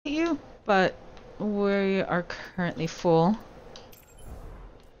but we are currently full.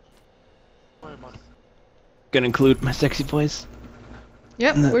 Gonna include my sexy voice.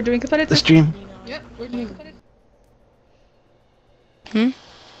 Yep, we're doing competitive. The stream. Yep, we're doing competitive.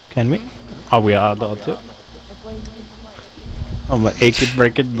 Can we? Are we allowed to? Oh, my aching,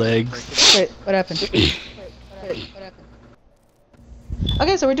 breaking legs. Wait, what happened?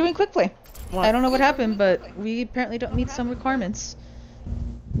 Okay, so we're doing quick play. I don't know what happened, but we apparently don't meet some requirements.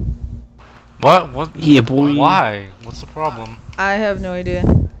 What? What? Yeah, boy. Why? What's the problem? I have no idea.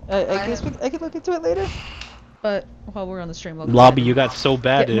 I guess I could look into it later. But while we're on the stream, we'll Lobby, you got so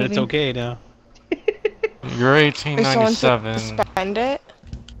bad Get that it's moving. okay now. You're 1897. Suspend it.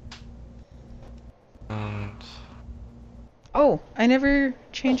 And Oh, I never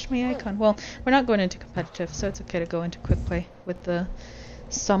changed my icon. Well, we're not going into competitive, so it's okay to go into quick play with the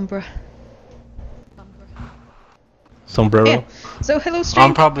Sombra. Sombrero. Yeah. So hello stream.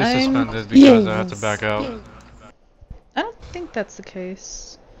 I'm probably suspended because I have to back out. I don't think that's the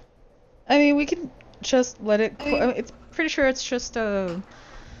case. I mean, we can just let it. It's pretty sure it's just a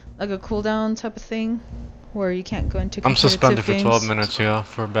like a cooldown type of thing, where you can't go into I'm competitive suspended for games. 12 minutes, yeah,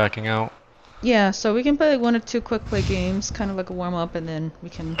 for backing out. Yeah, so we can play like 1 or 2 quick play games, kind of like a warm up, and then we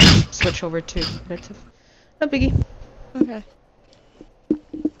can switch over to competitive. No biggie. Okay.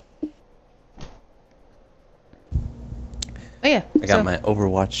 Oh yeah. I got my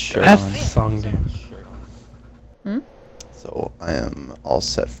Overwatch shirt That's on. the song, dude. Hmm? So I am all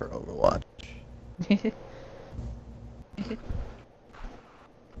set for Overwatch.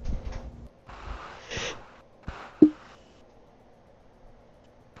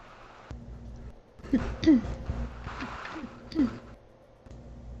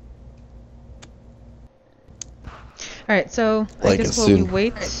 Alright, so I Like guess it while we soon.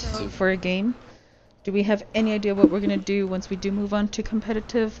 wait for a game, do we have any idea what we're gonna do once we do move on to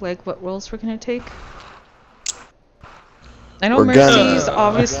competitive? Like what roles we're gonna take? I know We're Mercy's gonna-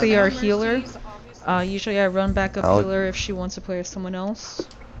 obviously our healer. Usually I run backup I'll- healer if she wants to play with someone else.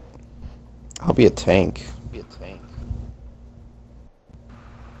 I'll be a tank.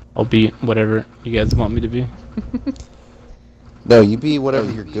 I'll be whatever you guys want me to be. No, you be whatever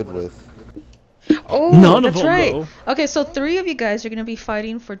you're good with. Oh, None of that's them, right. though. Okay, so 3 of you guys are gonna be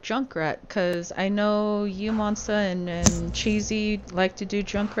fighting for Junkrat, because I know you, Monster, and Cheesy like to do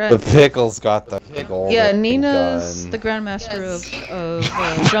Junkrat. The Pickle's got the golden Yeah, Nina's gun. the Grandmaster of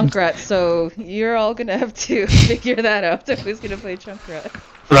Junkrat, so you're all gonna have to figure that out. Who's gonna play Junkrat?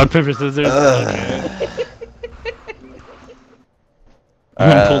 Rock, paper, scissors. Okay. I'm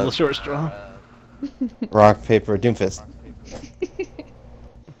gonna pull the short straw. Rock, paper, Doomfist.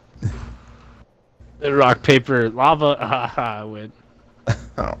 Rock, paper, lava. I win.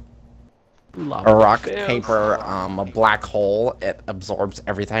 Oh. Lava A rock, fails. paper, a black hole. It absorbs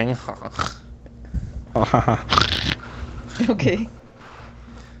everything. Okay.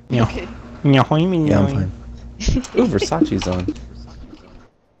 Yeah. Okay. Yeah, I'm fine. Ooh, Versace's on.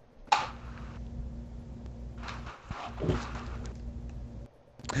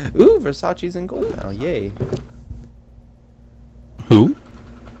 Ooh, Versace's in gold now. Yay. Who?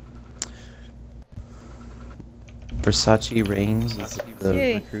 Versace Reigns is the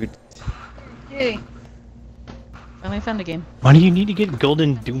Yay. recruit. Yay. Finally found a game. Why do you need to get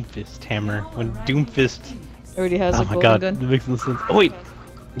golden Doomfist hammer when Doomfist? Already has Oh a my golden god, gun. that makes no sense. Oh wait,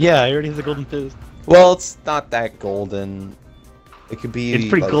 yeah, I already has a golden fist. Well, it's not that golden. It could be. It's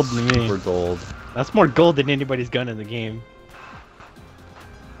pretty like, golden to me. super gold, That's more gold than anybody's gun in the game.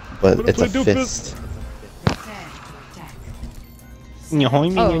 but Wanna it's a play fist. Oh,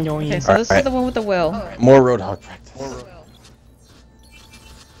 okay, so this is Alright. the one with the well. More Roadhog practice.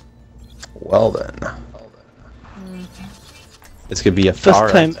 Well then, this could be a First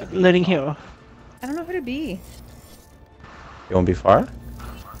Pharah. time letting hero. I don't know who to be. You want to be Pharah?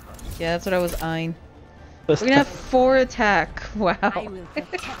 Yeah, that's what I was eyeing. First We're gonna have time. 4 attack. Wow.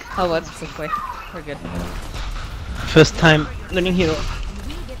 Oh, that's quickly. We're good. First time letting hero.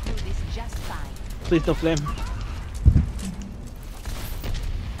 Please don't flame.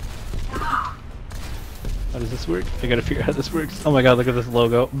 How does this work? I gotta figure out how this works. Oh my god, look at this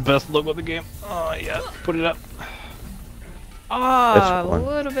logo. Best logo of the game. Oh yeah, put it up. Ah, a Which one?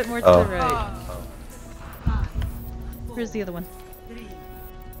 little bit more to Oh. the right. Where's the other one?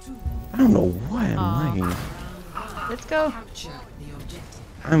 I don't know why I'm Aw. lagging. Let's go.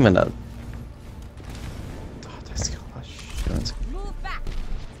 I'm gonna. Oh, this gosh.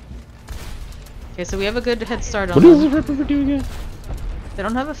 Okay, so we have a good head start on What is them. the Ripper doing again? They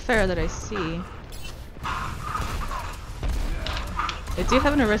don't have a fair that I see. They do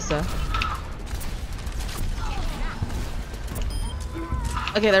have an Orisa.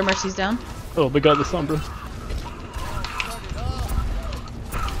 Okay, their Mercy's down. Oh, they got the Sombra.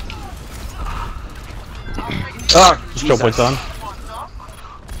 Ah, Show points on.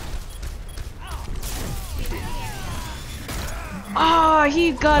 Oh,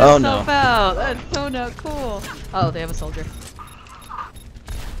 he got himself out. That's so not cool. Oh, they have a soldier.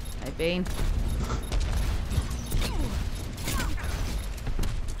 Hi, Bane.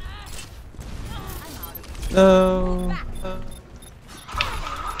 No. They're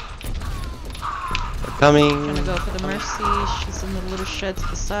coming. I'm gonna go for the Mercy. She's in the little shed to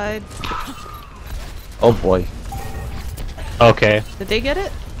the side. Oh boy. Okay. Did they get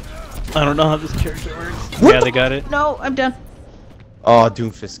it? I don't know how this character works. What? Yeah, they got it. No, I'm done. Oh,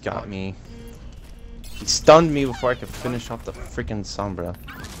 Doomfist got me. He stunned me before I could finish off the freaking Sombra.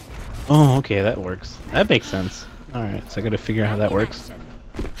 Oh, okay, that works. That makes sense. Alright, so I gotta figure out how that works.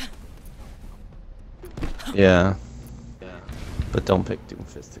 Yeah. But don't pick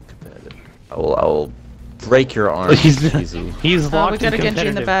Doomfist in competitive. I will break your arm. He's easy. He's We locked got in a Genji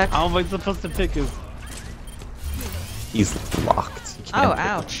in the competitive. back. How am I supposed to pick him? He's locked. You can't Oh, pick him.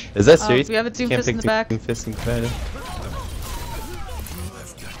 ouch. Is that serious? We have a You can't Doomfist in pick the back. Doomfist in competitive.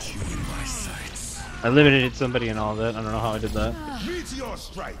 I limited somebody and all that. I don't know how I did that. Meteor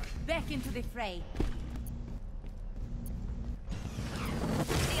strike. Back into the fray.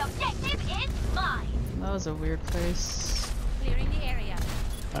 The objective is mine. That was a weird place. Clearing the area.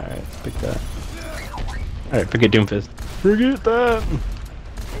 Alright, pick that. Alright, forget Doomfist. Forget that!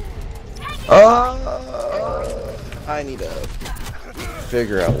 I need to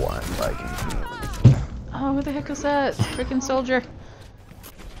figure out why I'm lagging. Oh, who the heck was that? Freaking soldier.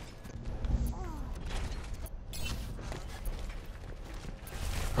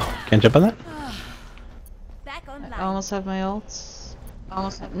 Can't jump on that? Back online. I almost have my ults.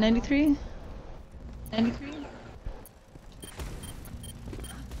 Almost have 93? 93?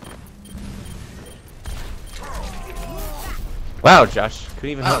 Wow, Josh. Couldn't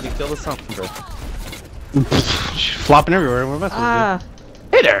even help me kill the Sombra. She's flopping everywhere. What am I supposed Ah,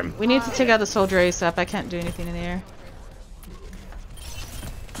 Hey there! we need to take out the soldier ASAP. I can't do anything in the air.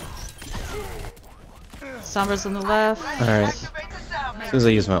 Sombra's on the left. Alright. As soon as I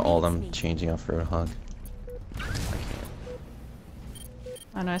use my ult, I'm changing off for a hug.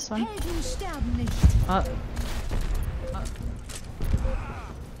 Oh, nice one. Oh.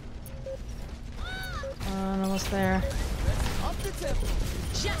 I'm almost there.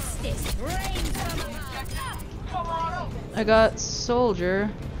 Justice reigns from I got soldier.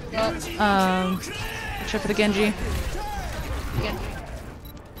 Check for the Genji.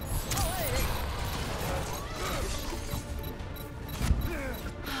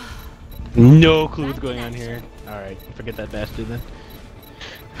 No clue what's going on here. Alright, forget that bastard then.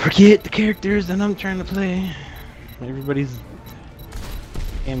 Forget the characters that I'm trying to play. Everybody's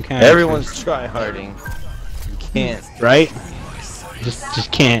damn kind. Everyone's try-harding. You can't. right?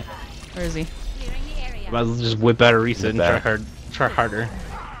 Just can't. Where is he? clearing the area. Might as well just whip out a reset and Whip try out. try harder.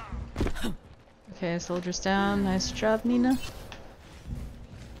 Okay, soldier's down. Nice job, Nina.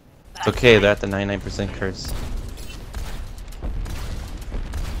 It's okay, they're at the 99% curse.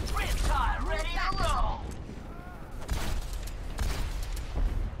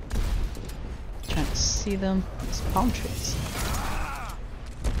 Trying to see them. It's palm trees.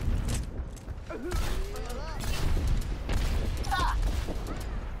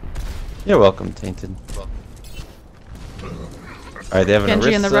 You're welcome, Tainted. Alright, they have an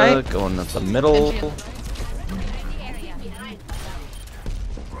Genji on the Orisa right. going up the middle. Clearing the area.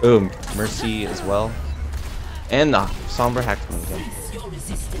 Boom, Mercy as well. And the Sombra hacked me again.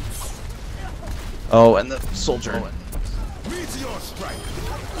 Oh, and the soldier. Meteor strike.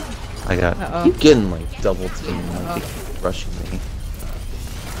 I got keep getting like double team like rushing me.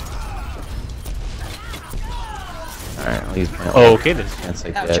 Alright, I'll use my Oh, okay then. chance I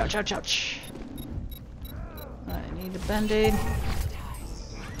Ouch, get. ouch, ouch, ouch. I need a band-aid.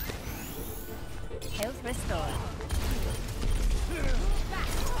 Health restored.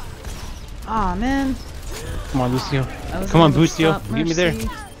 Aw, man. Come on, Lucio. I was Come on, able to Boostio. stop Get me there. Mercy.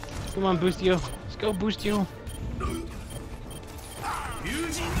 Come on, Boostio. Let's go, Boostio.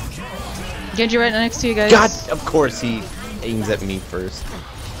 Genji right next to you guys. God, of course he aims at me first.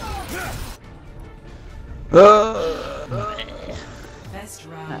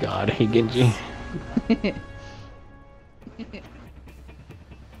 God, I hate Genji.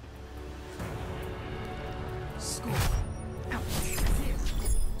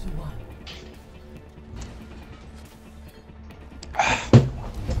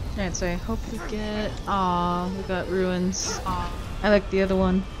 Alright, so I hope we get. Aw, we got ruins. I like the other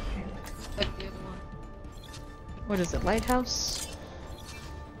one. What is it? Lighthouse?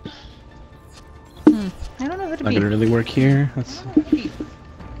 I don't know how to Not be. gonna really work here. Let's see.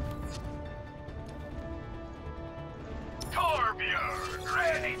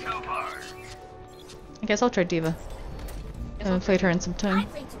 I guess I'll try Diva. I haven't played her in some time.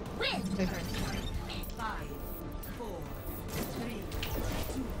 Okay.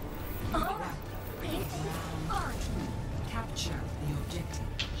 Capture the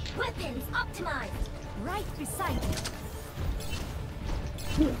objective. Weapons optimized. Right beside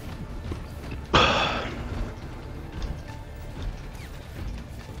you.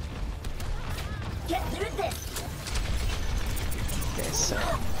 Get through this. Okay, so.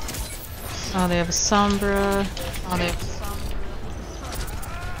 Oh, they have a Sombra. Oh, they have.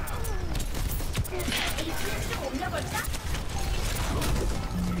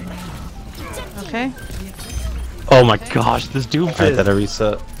 Okay. Oh my gosh, this dude. Alright, that'll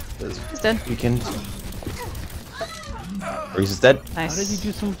reset. He's dead. Weekend. Reese is dead. Nice. How did he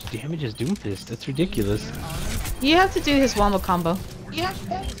do so much damage as Doomfist? That's ridiculous. You have to do his wombo combo.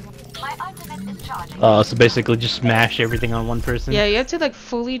 So basically just smash everything on one person? Yeah, you have to like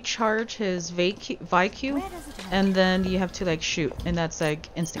fully charge his VQ, and then you have to like shoot, and that's like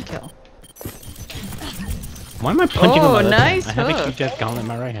instant kill. Why am I punching him Oh, on the nice I have a hook. cute death gauntlet in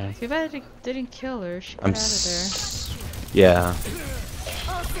my right hand. Too bad it didn't kill her. She got I'm out of there. Yeah.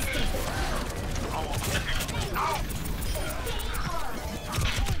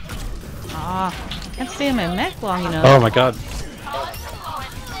 Ah, can't stay in my mech long enough. Oh my god.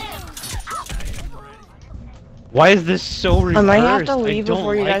 Why is this so reversed? I might have to I leave don't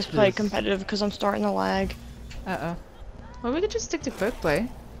before you like guys play this. competitive because I'm starting to lag. Uh-oh. Well, we could just stick to quick play.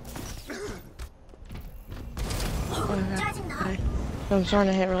 I'm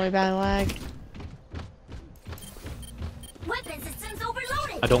starting to hit really bad lag. Weapon systems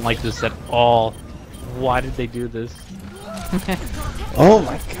overloaded. I don't like this at all. Why did they do this? Oh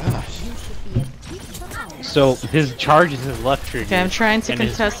my gosh. So his charge is his left trigger. Okay, I'm trying to and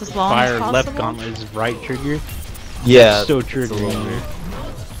his contest as long as fire possible. left gauntlet is his right trigger. Yeah. It's so it's a triggering. little weird.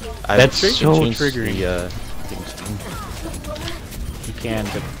 I'm That's sure you so can change triggering. The, You can,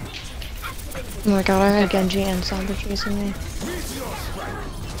 but Oh my god, I had Genji and Sombra chasing me.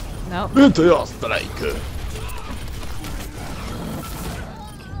 Nope. Meteor Strike.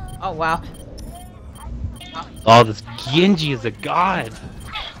 Oh, wow. oh, this Genji is a god.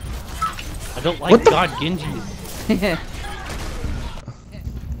 I don't like What the- god Genjis.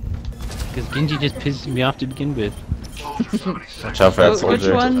 Because Genji just pisses me off to begin with. Watch out for that Which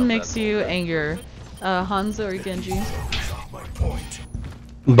soldier. one makes you angrier? Hanzo or Genji?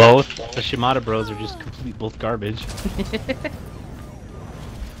 Both. The Shimada bros are just complete both garbage.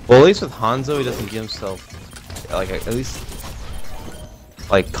 Well, at least with Hanzo, he doesn't give himself like at least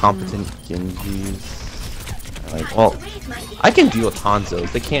like competent Genjis. Like, well, I can deal with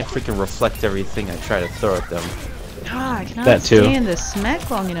Hanzos. They can't freaking reflect everything I try to throw at them. God, I cannot That too. stay in this smack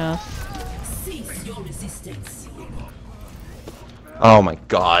long enough. Oh my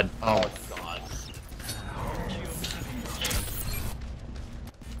god. Oh my god.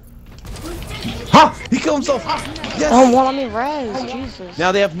 Ha! He killed himself! Yes! Oh, one on me res, Jesus.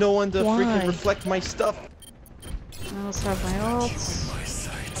 Now they have no one to Why? freaking reflect my stuff. I also have my ults.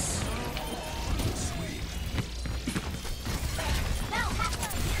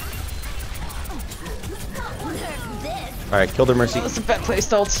 Alright, killed her Mercy. That was a bad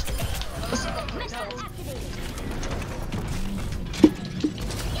placed ult.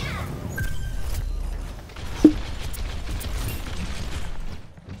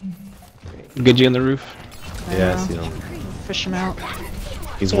 Genji on the roof. Yeah, I see him. Fish him out.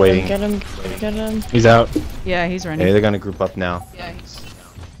 He's waiting. Get him, get him. He's out. Yeah, he's running. Hey, they're gonna group up now.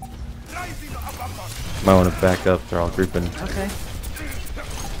 Might want to back up, they're all grouping. Okay.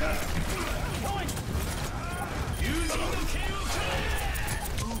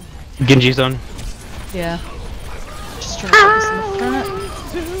 Genji's on. Yeah. Just trying to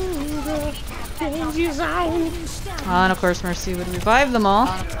focus in the front. And of course Mercy would revive them all.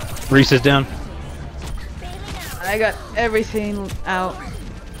 Reese is down. I got everything out.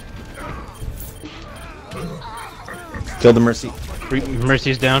 Killed the Mercy.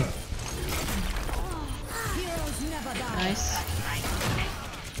 Mercy's down. Nice.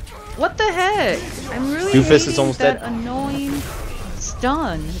 What the heck? I'm really Doofus is hating almost that dead. annoying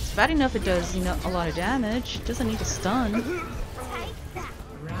stun. It's bad enough it does, you know, a lot of damage. It doesn't need to stun.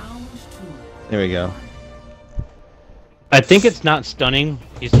 There we go. I think it's not stunning.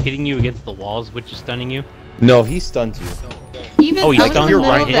 He's hitting you against the walls, which is stunning you. No, he stuns you. Even Oh, I he's was in the stunned? middle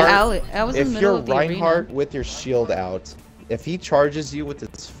of the Reinhardt? alley. I was in If the middle you're of the Reinhardt arena. with your shield out, if he charges you with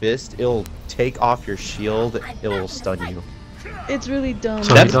his fist, it'll take off your shield, it will stun you. It's really dumb.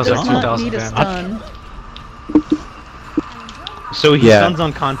 So he it does does it not 2,000 need a damage. stun. So he Yeah. stuns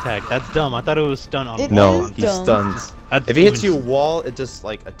on contact. That's dumb. I thought it was stun on. It No, is he dumb. stuns. That's If he hits you even- a wall, it does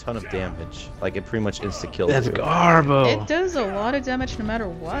like a ton of damage. Like it pretty much insta kills That's you. garbo. It does a lot of damage no matter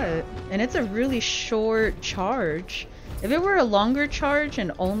what, and it's a really short charge. If it were a longer charge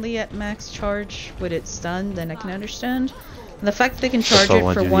and only at max charge would it stun, then I can understand. And the fact that they can charge That's all I it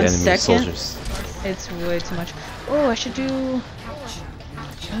wanna for do to 1 the enemy second, soldiers. it's way too much. Oh, I should do...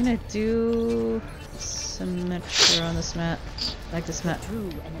 I'm gonna do... Symmetry on this map. Like this map. True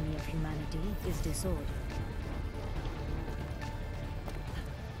enemy of humanity is disorder.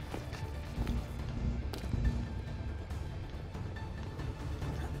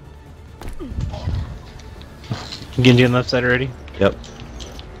 Genji on left side already. Yep.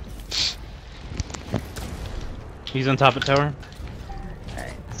 He's on top of tower.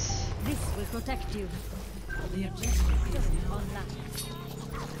 Alright. This will protect you.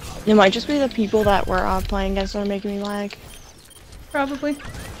 It might just be the people that we're playing against that are making me lag. Probably.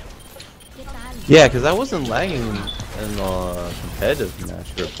 Yeah, because I wasn't lagging in the competitive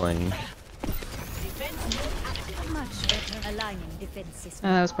match we were playing. Much better aligning defenses.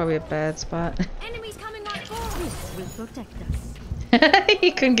 That was probably a bad spot. Enemies coming on board. This will protect us.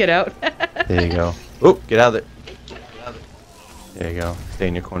 He couldn't get out. There you go. Oh, get out of there. There you go. Stay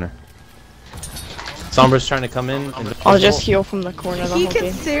in your corner. Sombra's trying to come in. And I'll just heal from the corner the He whole can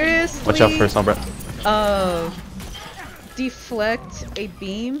game. seriously... Watch out for Sombra. Deflect a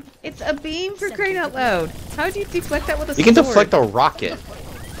beam? It's a beam for crying out loud. How do you deflect that with a You can sword? deflect a rocket.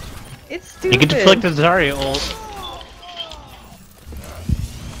 It's stupid. You can deflect the Zarya ult.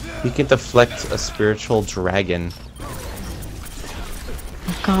 You can deflect a spiritual dragon.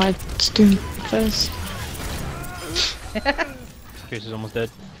 Oh god, it's doing this. Trace is almost dead.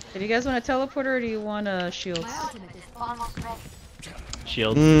 Do you guys want a teleporter or do you want a shield?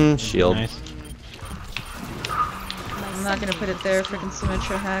 Shield. Shield. Nice. I'm not gonna put it there, freaking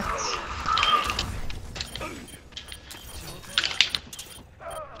Symmetra hacked.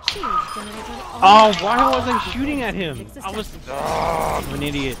 Oh, why was I shooting at him? I was. Oh, I'm an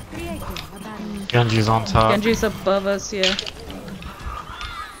idiot. Genji's on top. Genji's above us, yeah.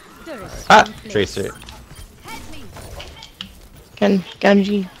 Ah! Tracer.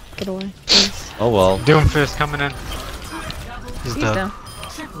 Genji, get away, please. Oh well. Doomfist coming in. He's He's dead. down.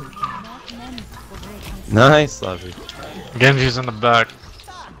 Nice, Lovey. Genji's in the back.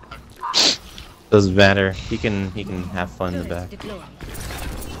 Doesn't matter. He can have fun in the back.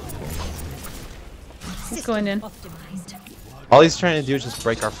 He's going in. All he's trying to do is just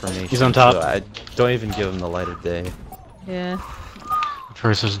break our formation. He's on top. So I don't even give him the light of day. Yeah.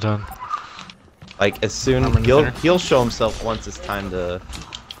 Tracer's done. Like as soon Armor in the he'll center. show himself once it's time to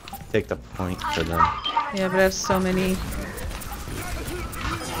take the point for them. Yeah, but I have so many.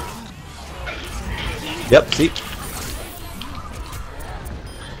 Yep. See.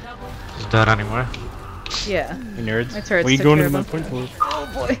 He's dead anyway. Yeah. You nerds. My turrets Where you took going care to of my point for? Oh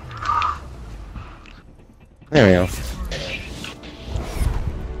boy. There we go.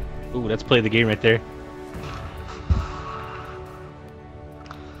 Ooh, let's play the game right there.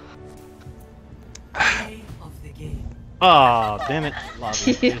 Oh, damn it. Lobby,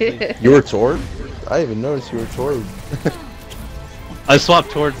 seriously. You were Tord? I didn't even noticed you were Tord. I swapped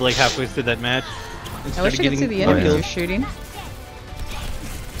towards like halfway through that match. I wish I could see the Oh, enemies yeah. you're shooting.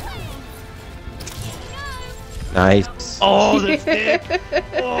 Nice. Oh, that's sick!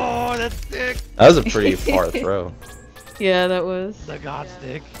 Oh, that's sick! That was a pretty far throw. Yeah, that was. The god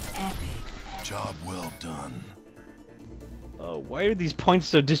stick. Job well done. Why are these points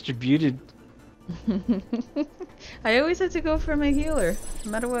so distributed? I always have to go for my healer,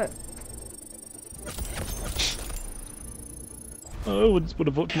 no matter what. Oh, I just want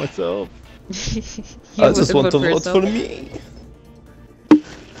to vote for myself. You I just would want to vote yourself. for me.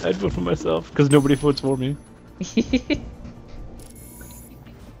 I'd vote for myself because nobody votes for me.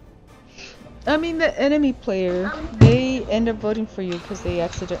 I mean, the enemy player, they end up voting for you because they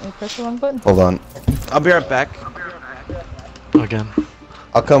accidentally press the wrong button. Hold on. I'll be right back. Again.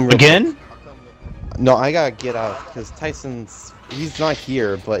 I'll come real Again? No, I gotta get out because he's not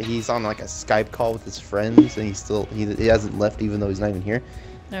here, but he's on like a Skype call with his friends, and he hasn't left even though he's not even here.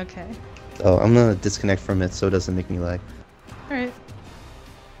 Okay. So I'm gonna disconnect from it so it doesn't make me lag. Alright.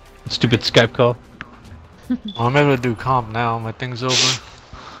 Stupid Skype call. Well, I'm able to do comp now. My thing's over.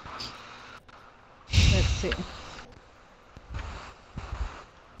 Let's see.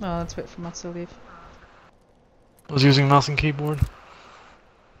 Oh, let's wait for Mats to leave. I was using mouse and keyboard.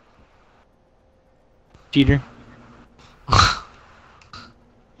 Cheater.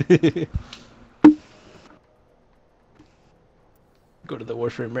 Go to the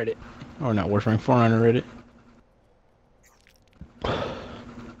Warframe Reddit. Or not Warframe, Forerunner Reddit.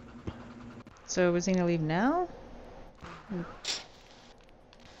 So was he gonna leave now? I'm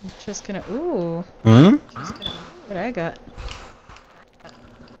just gonna. Ooh. Hmm? What I got?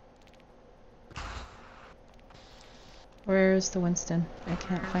 Where's the Winston? I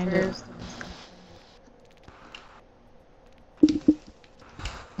can't find it.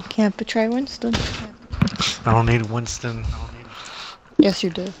 Can't betray Winston. I don't need Winston. Yes, you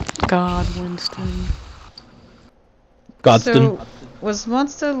do. God, Winston. Godston. So, was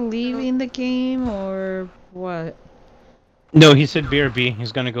Monster leaving the game or what? No, he said BRB.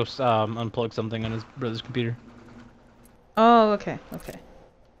 He's gonna go unplug something on his brother's computer. Oh, okay, okay.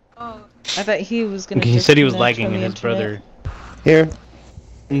 Oh. I thought he was gonna. He said he was disconnect lagging from and the his brother. Here.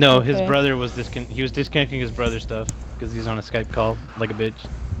 No, his Okay. brother was he was disconnecting his brother's stuff because he's on a Skype call like a bitch.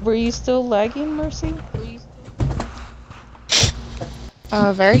 Were you still lagging, Mercy?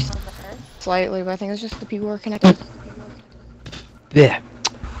 Very slightly, but I think it was just the people who were connected. Yeah.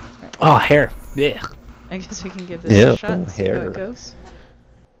 Oh, hair. Yeah. I guess we can give this Yeah, a shot and see how hair. it goes.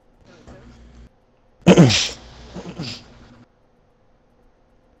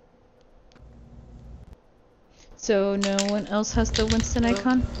 So no one else has the Winston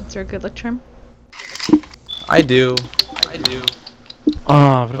icon? Is there a good luck charm? I do. Oh, but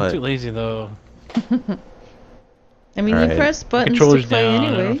I'm But- too lazy though. I mean, you Alright. press buttons Controller's to play down. I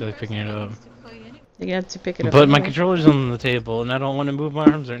don't anyway. feel like picking it up. You have to pick it up. But my anyway. controller's on the table, and I don't want to move my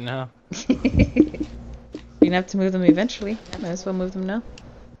arms right now. You're gonna have to move them eventually. Might as well move them now.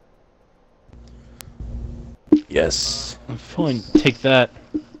 Yes. I'm feeling take that.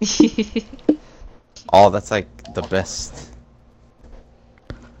 Oh, that's like the best.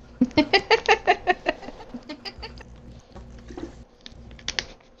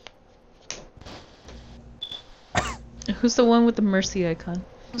 Who's the one with the mercy icon?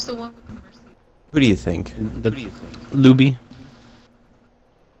 Who do you think? The Luby.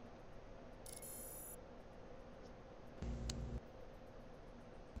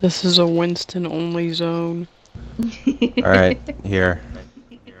 This is a Winston only zone. Alright, here.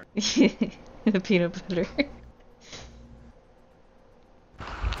 The peanut butter.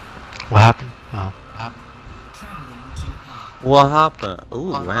 What happened? Oh. What happened?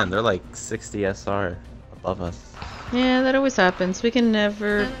 Ooh, man, they're like 60 SR above us. Yeah, that always happens. We can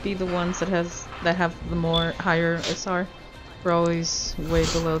never be the ones that have the more higher SR. We're always way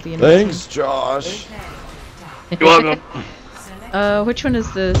below the enemy team. Josh. You're welcome. Which one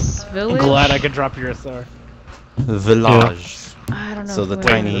is this? I'm Village? glad I could drop your SR. Village. I don't know. So if the we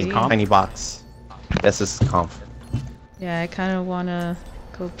tiny, wanna leave. tiny box. Yes, this is comp. Yeah, I kind of want to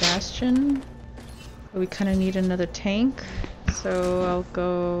go Bastion. But we kind of need another tank. So I'll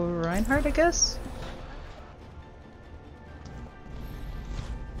go Reinhardt, I guess?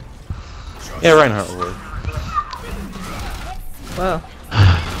 Yeah, Reinhardt will work. Whoa.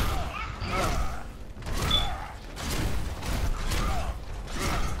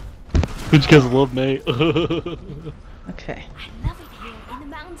 Which guys love me. Okay. I love it here in the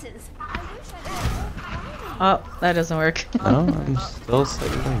mountains. I wish I could. Oh, that doesn't work. No, I'm still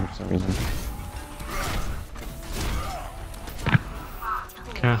saving for some reason.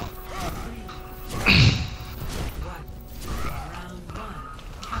 Okay.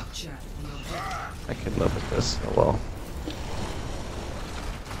 I could live with this. Oh well.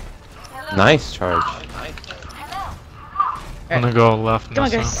 Nice charge. I'm gonna go left. Come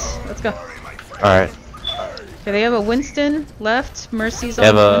on, Nessa. guys. Let's go. Alright. Okay, they have a Winston left. Mercy's They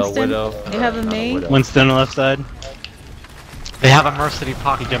on have a Winston. Widow. They have a May. Widow. Winston on the left side. They have a Mercy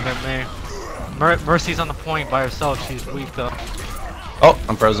pocket jump at me. Mercy's on the point by herself. She's weak though. Oh,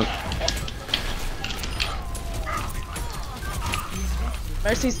 I'm frozen.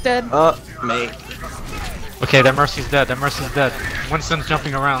 Mercy's dead. Mate. Okay, that Mercy's dead. That Mercy's dead. Winston's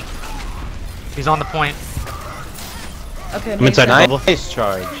jumping around. He's on the point. Okay, I'm May's inside dead. bubble. Nice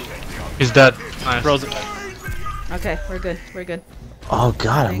charge. He's dead. Nice. Frozen. Okay, we're good. We're good. Oh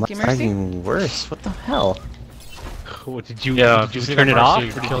god, I'm Thank you, Mercy. lagging worse. What the hell? What did you? Yeah, did you see turn that it off?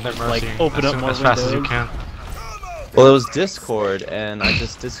 Mercy, Or did kill you that just, like Mercy open up more as fast as you windows? can. Well, it was Discord, and I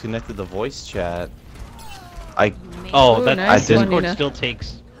just disconnected the voice chat. Oh, Ooh, that nice Discord one, Nina. still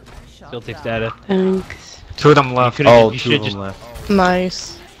takes data. Thanks. Two of them left. Oh, You two should of just them left.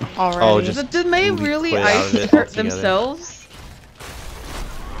 Nice. Alright. Oh, just- Did May we really played out of ice it hurt altogether. themselves?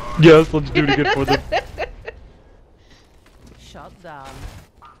 Yes, let's do it again for them. Shut down.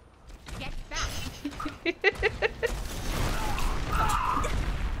 Get back.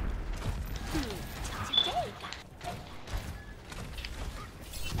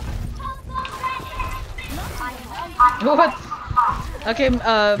 What? Okay,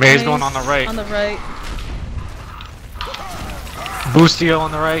 May's going on the right. On the right. Boostio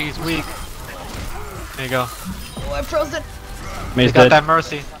on the right. He's weak. There you go. Oh, I'm frozen. May's You got dead. that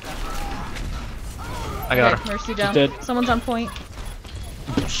Mercy. I got Okay, her. Mercy down. dead. Someone's on point.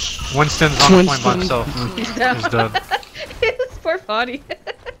 Winston's on the point by himself. He's down. He's dead. His poor body.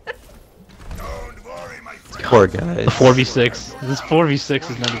 Poor guy. The 4v6. This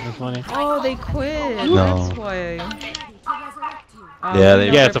 4v6 is not even funny. Oh, they quit. No. That's why. Yeah, they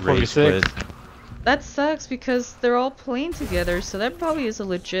Yeah, it's a rage 4v6. quit. That sucks because they're all playing together, so that probably is a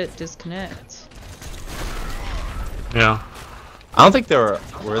legit disconnect. Yeah. I don't think they were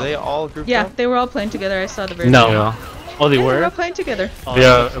they all grouped Yeah, up? they were all playing together. I saw the very No. Yeah. Oh, they Yeah, they were were? all playing together. Oh, Yeah,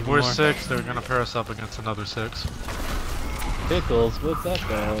 that's if even we're more. 6, they're gonna pair us up against another 6. Pickles, what's that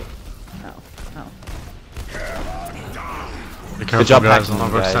about? Oh. Be careful, job guys. hacking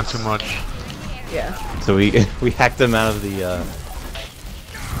Don't them, overextend guys. too much. Yeah. So we hacked them out of the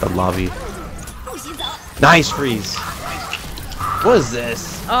lobby. Nice freeze. What is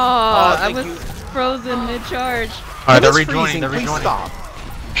this? Oh, I thank was you. frozen mid-charge. Alright, they're Who's rejoining. freezing? They're Please rejoining. stop.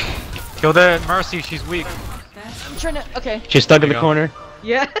 Kill that Mercy. She's weak. I'm trying to. Okay. She's stuck in There the you go. corner.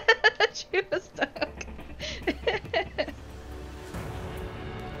 Yeah. She was stuck.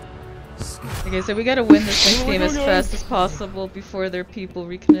 Okay, so we gotta win this next game as fast as possible before their people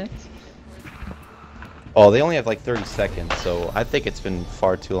reconnect. Oh, they only have like 30 seconds, so I think it's been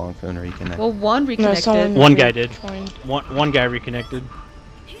far too long for them to reconnect. Well, one reconnected. someone- One guy did. Fine. One guy reconnected.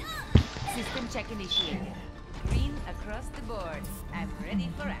 System check initiated. Green across the board. I'm ready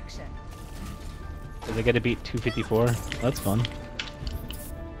for action. So they gotta beat 254. That's fun.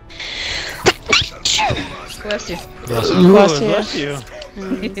 Bless you. Ooh, Bless you. bless you.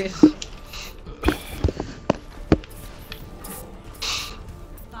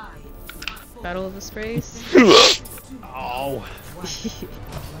 Battle of the Sprays. Oh.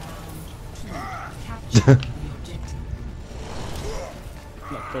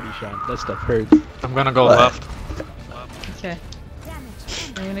 Not funny, Sean. That stuff hurts. I'm gonna go What? left. Okay.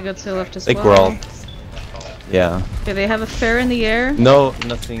 I'm gonna go to the left as I well. think we're all. Yeah. Okay, they have a fair in the air. No,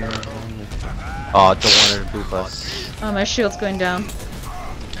 nothing. Oh, I don't want her to boop us. Oh, my shield's going down.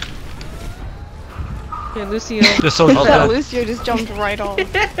 Okay, Lucio. This soldier's Okay. That dead. Lucio just jumped right off.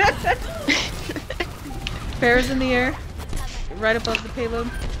 Fair's in the air. Right above the payload.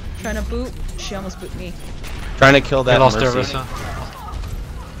 Trying to boot. She almost booped me. Trying to kill They that lost their Mercy. Rissa.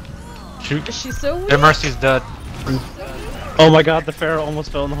 Shoot. She's so weak. Their Mercy's dead. Oh my god, the Pharaoh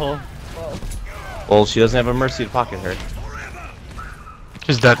almost fell in the hole. Well, she doesn't have a Mercy to pocket her.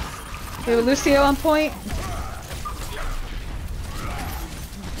 She's dead. Okay, Lucio on point.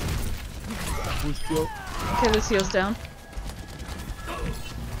 Okay, Lucio's down.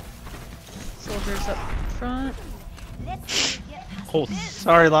 Soldiers up front. Oh,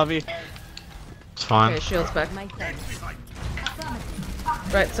 sorry, Lobby. It's fine. Okay, shield's back. My turn.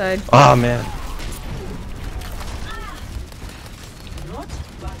 Right side. Oh man.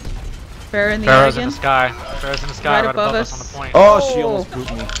 Fair in the air Pharaoh's in again. the sky. Pharaoh's in the sky Right right, above above us us. on the point. Oh, she Oh. almost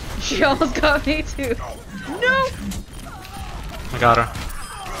booped me. She almost got me too. No! I got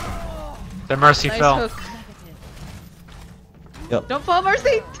her. Their Mercy Nice fell. hook. Yep. Don't fall,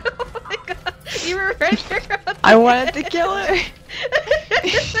 Mercy! Oh my god. You were right there. I wanted to kill her.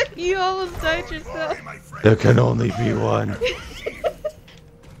 You almost died yourself. There can only be one.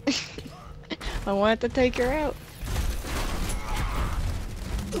 I wanted to take her out.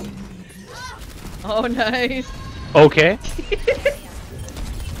 Oh, nice. Okay.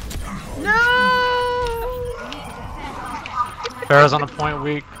 No! Pharaoh's on the point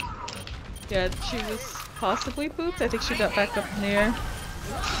weak. Yeah, she was possibly pooped. I think she got back up in the air.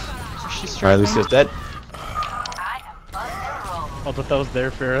 She's Alright, struggling. Lucio's dead. I thought that was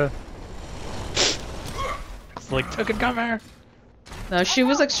their Pharaoh. It's like, took a cover. No, she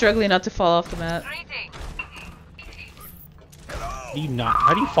was like struggling not to fall off the map. How do you not?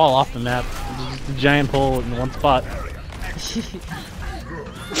 How do you fall off the map? There's just a giant hole in one spot.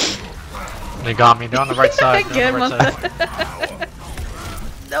 They got me. They're on the right side. They're Again, on the right side.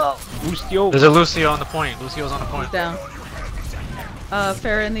 No! Lucio. There's a Lucio on the point. Lucio's on the point. Down.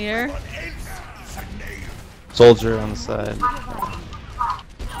 Fair in the air. Soldier on the side.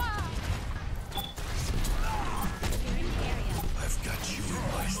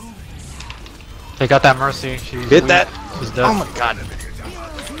 They got that Mercy. She's Hit weak. that. She's dead. Oh my god.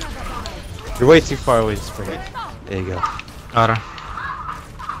 You're way too far away to spray it. There you go. Got her.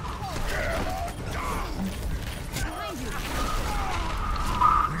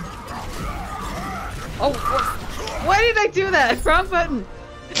 Oh, why did I do that? Wrong button.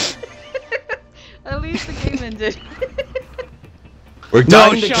 At least the game ended. We're No,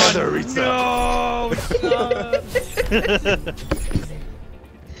 dying Sean. together, Risa. No, Sean.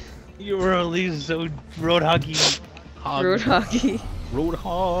 You're only so roadhoggy. Roadhoggy.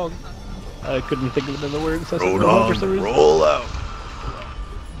 Roadhog. I couldn't think of another word. So Roadhog, roll out.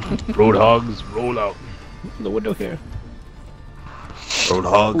 Roadhogs, roll out. The window here.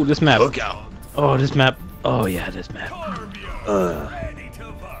 Roadhog, Ooh, this map. look out. Oh, this map. Oh yeah, this map. Go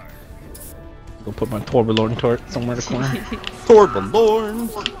put my Torbalorn tort somewhere in the corner. Torbalorn.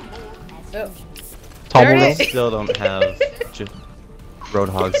 Oh. I still don't have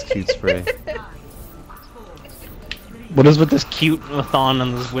Roadhog's cute spray. What is with this cute thon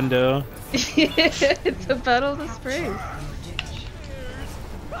on this window? It's a battle of the sprays.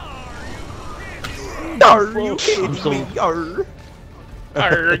 Are you kidding I'm so- me? Arr.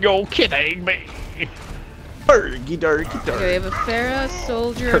 Are you kidding me? Argy darky Okay, we dark. have a Pharah,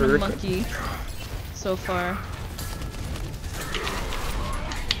 soldier, and a monkey so far.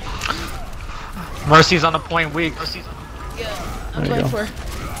 Mercy's on the point weak. Yeah, I'm There you going go. for.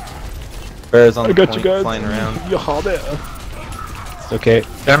 Bears on I the got point, you guys. flying around. Yeah, there. It's okay.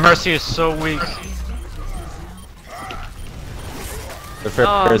 Their Mercy is so weak. The fair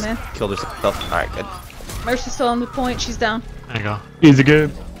Aw, Bears man. killed herself. Alright, good. Mercy's still on the point, she's down. There you go. Easy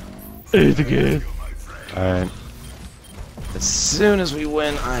game. Easy game. Alright. As soon as we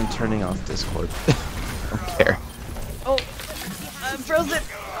win, I'm turning off Discord. Don't care. Oh, I'm frozen.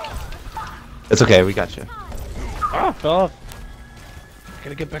 It's okay, we got you. Ah, fell off.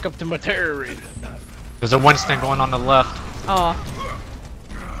 Gotta get back up to my terror rate. There's a Winston going on the left. Oh,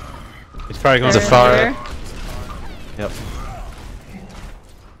 It's probably going there, to far. there. Yep.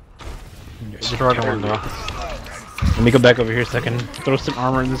 Destroy the window. Let me go back over here so I can throw some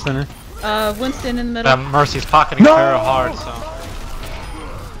armor in the center. Winston in the middle. That Mercy's pocketing Pharah hard, so.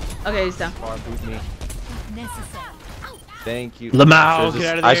 Okay, he's down. Far beat me. Thank you. Lamau, get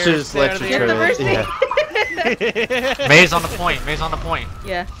out of I there, should have just stay out let of you there. turn Get the it. Yeah. May's on the point. May's on the point.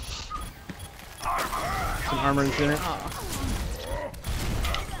 Yeah. Some armor in the center. Oh.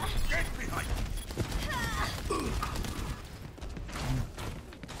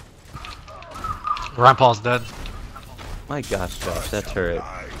 Grandpa's dead. My gosh, Josh, that turret.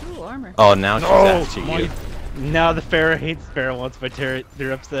 Ooh, armor. Oh, now she's No! after you. Now the Pharah hates Pharah wants my turret.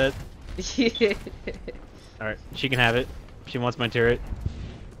 They're upset. Alright, she can have it. She wants my turret.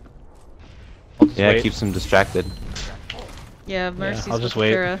 I'll just Yeah, wait. it keeps him distracted. Yeah, Mercy's I'll just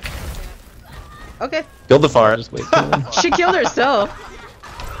with wait. Pharah. Okay, Kill the fire. Just wait till then. she killed herself.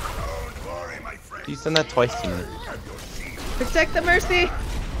 You send that twice to me. Protect the Mercy.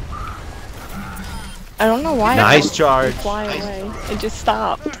 I don't know why. Nice I went charge. Fly away. It just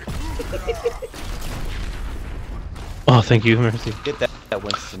stopped. Oh, thank you, Mercy. Get that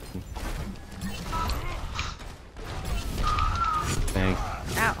Winston. Thank.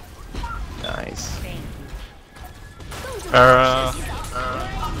 Ow. Nice.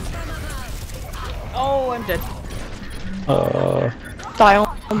 Oh, I'm dead.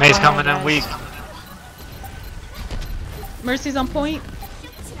 Dial. May's coming in weak. Mercy's on point.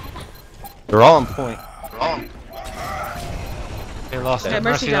 They're all on point. They lost Okay, it.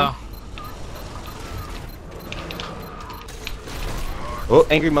 Mercy Mercy down. though. Oh,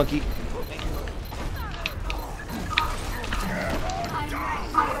 angry monkey.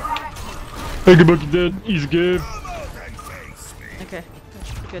 Angry monkey dead. Easy game. Okay, that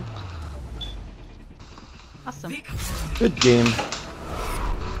should be good. Awesome. Good game.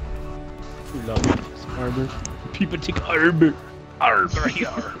 We love some armor. People take armor. Armor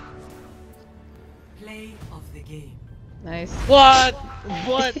here. Play of the game. Nice. What?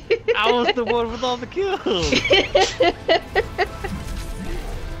 What? I was the one with all the kills.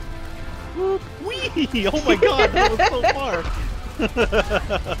 Wee! Oh my god, that was so far.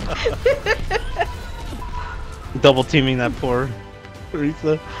 Double teaming that poor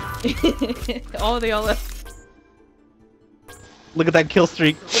Risa. Oh, they all left. Look at that kill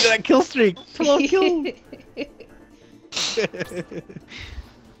streak. Look at that kill streak. 12 kills.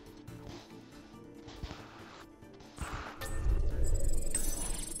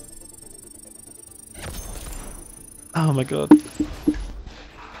 Oh my god.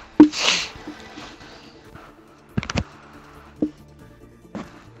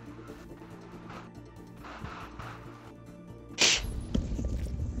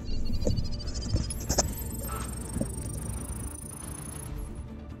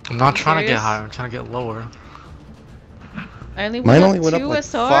 I'm not trying to get Serious? higher. I'm trying to get lower. I only Mine went only up went up 2 like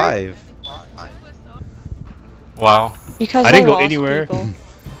SR. 5. Wow. Because I didn't go lost anywhere. people.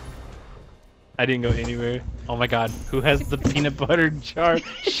 I didn't go anywhere. Oh my god, who has the peanut butter jar?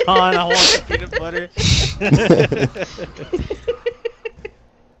 Sean, I want the peanut butter.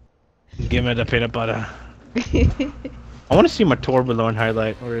 Give me the peanut butter. I want to see my Torbjorn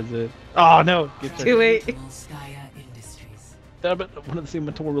highlight. Where is it? Oh no! Get there. Too late. Damn it! I wanted to see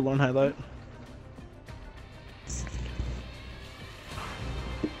my Torbjorn highlight.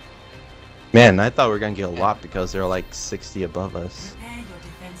 Man, I thought we were gonna get a lot because they're like 60 above us.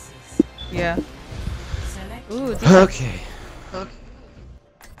 Yeah. Ooh, Okay.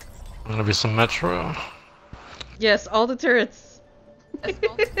 Gonna be some Metro. yes, all the turrets. 4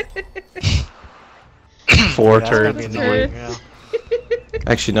 That's gonna turrets. be Turrets. annoying, yeah.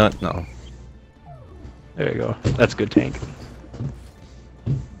 Actually, not. No. There you go. That's a good tank.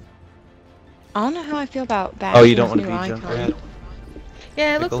 I don't know how I feel about Oh, you Bastion's don't want to new be jump icon. rat?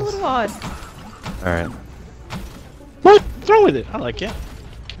 Yeah, it looks a Pickles? little odd. Alright. What? What's wrong with it? I like it.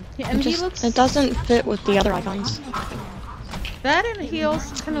 Yeah, It and he just looks it doesn't fit with the other icons. that, and he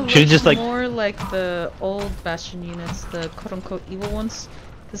also kind of Should've looks just, like- more like the old Bastion units, the quote-unquote evil ones.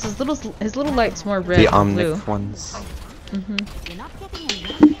 Because his little light's more red The and blue. Omnic ones.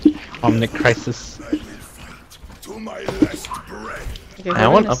 Omnic Crisis. To my last breath. Okay, I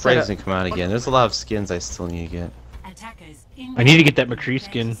we're want gonna set Uprising to come out again. There's a lot of skins I still need to get. I need to get that McCree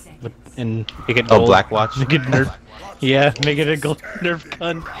skin and make it Oh, gold. Blackwatch? Make it nerf. Yeah, make it a gold nerf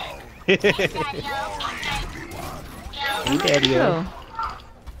gun. Oh,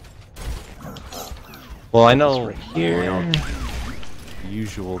 Well, I know here.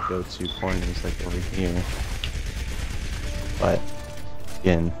 usual go-to point is like over here. But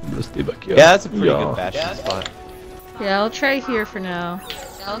again, Let's do back yeah, that's a pretty good Bastion spot. yeah, I'll try here for now.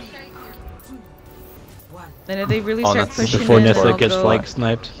 Then if they really Oh, start that's pushing Before in, then Nessa I'll gets go flag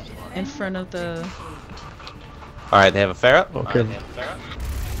sniped. in front of the... Alright, they have a Pharah? Okay.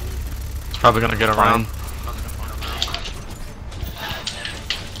 It's probably gonna get around.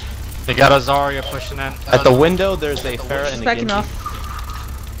 They got a Zarya pushing in. At the window, there's a Pharah She's and a backing Genji.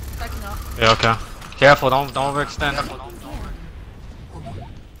 off. Yeah, okay. Careful, don't overextend.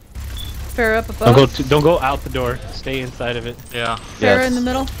 Pharah up above. Don't go out the door. Stay inside of it. Yeah. Pharah Yes. in the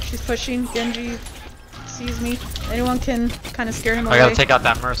middle. She's pushing. Genji sees me. Anyone can kind of scare him away. I gotta take out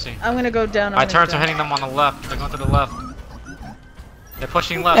that Mercy. I'm gonna go down. My turrets are hitting them on the left. They're going to the left. They're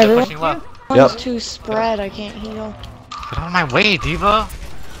pushing left. They're Everyone- pushing left. One's Yep. too spread, I can't heal. Get out of my way, Diva.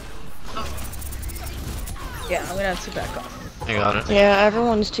 Yeah, I'm gonna have to back off. You got it. Yeah,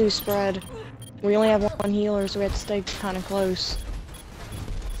 everyone's too spread. We only have one healer, so we have to stay kind of close.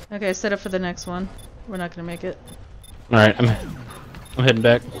 Okay, set up for the next one. We're not gonna make it. Alright, I'm heading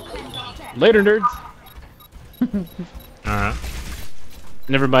back. Later, nerds. Alright.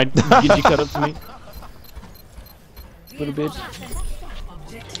 Never mind. Genji cut up to me. Little bitch.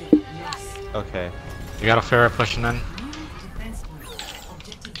 Okay. You got a Pharah pushing in.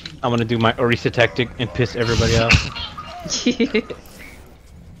 I'm gonna do my Orisa tactic and piss everybody off.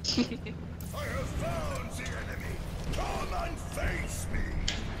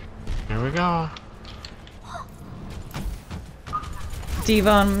 Here we go.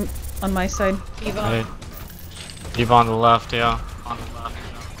 Diva on my side. Hey. Diva on the left, yeah. On the left.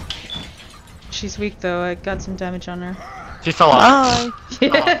 She's weak though. I got some damage on her. She fell off.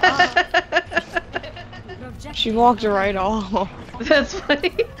 Bye! She walked right off. That's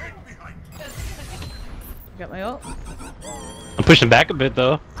funny. Got my ult. I'm pushing back a bit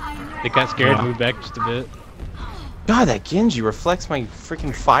though. They got scared, Yeah. moved back just a bit. God, that Genji reflects my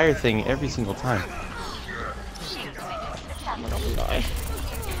freaking fire thing every single time.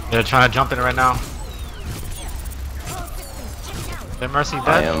 They're trying to jump in right now. Their Mercy I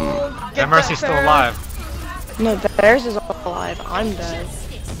dead? am. Their Mercy's still alive. No, theirs is alive. I'm dead.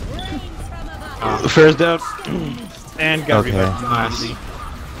 First down. And got Okay. revived. Nice.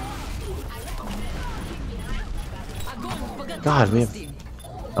 God, we have.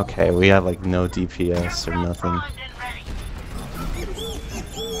 Okay, we have like no DPS or nothing.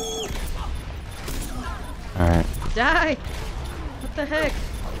 Alright. Die! What the heck?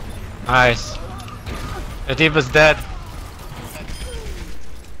 Nice. The Diva's dead.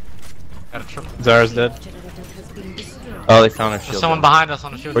 Got a triple. Zara's dead. Oh, they found our There's shield. someone then. behind us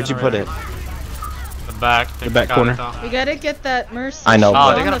on the shield Where'd you put generator. it? The back. They The back got corner. it, though. We gotta get that Mercy. I know, Oh,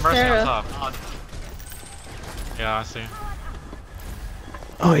 but- they got a on the Mercy Pharah. on top. Yeah, I see.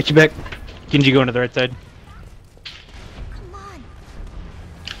 Oh, hit you back. Genji going to the right side.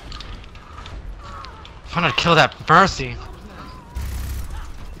 I'm trying to kill that Mercy.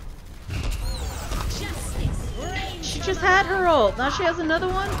 She just had her ult. Now she has another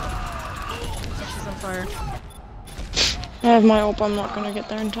one. She's on fire. I have my ult, I'm not gonna get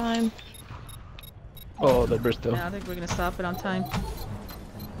there in time. Oh, that burst though. Nah, I think we're gonna stop it on time.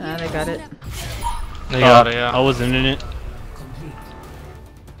 Nah, they got it. They got it, yeah. I wasn't in it.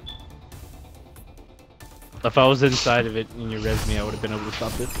 If I was inside of it and you res me, I would have been able to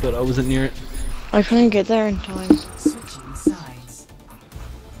stop it, but I wasn't near it. I couldn't get there in time. Switching sides.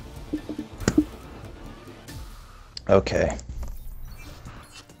 Okay.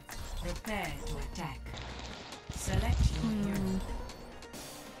 Prepare to attack. Select your hero.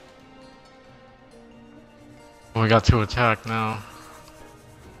 We got to attack now.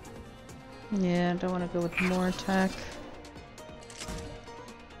 Yeah, I don't want to go with more attack.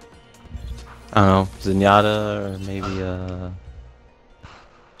 I don't know, Zenyatta or maybe I'm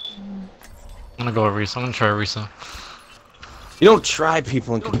gonna go with Risa. I'm gonna try Risa. You don't try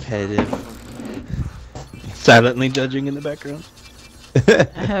people in competitive. Silently judging in the background.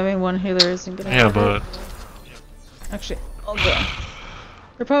 Having one healer isn't gonna Yeah, cut but it. Actually, I'll go.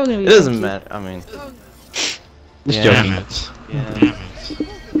 They're probably gonna It be doesn't funky. matter. I mean, Just Yeah. joking. damn it. yeah. Damn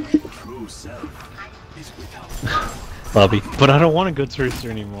it. True self is without. Lobby. But I don't want a good Tracer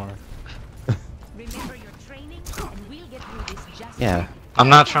anymore. Remember your training, and we'll get through this just Yeah. I'm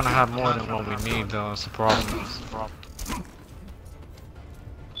not trying to have more than what we need, though. It's a problem.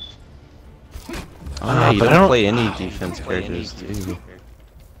 Oh, yeah, you but I don't don't- play any defense characters, do you?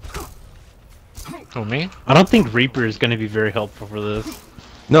 Who, me? I don't think Reaper is going to be very helpful for this.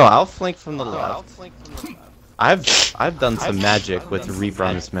 No, I'll flank from the left. I've done some magic with Reaper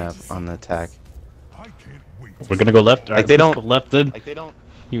on this map on the attack. I can't wait. We're going to go left. Like, they let's don't- go left then. Like they don't.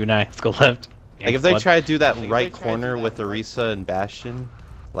 You and I, let's go left. Like if they Squad. try to do that right corner with Orisa and Bastion,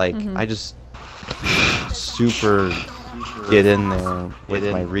 like I just super get in there with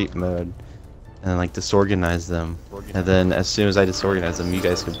my Reap mode and like disorganize them. And then as soon as I disorganize them, you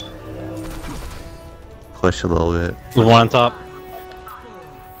guys can push a little bit. The one on top.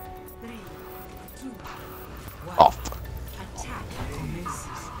 Oh, fuck.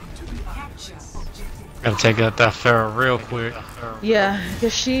 Gotta take out that Pharaoh real quick. Yeah,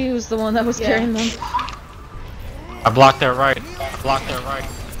 because she was the one that was carrying them. I blocked that right. I blocked that right.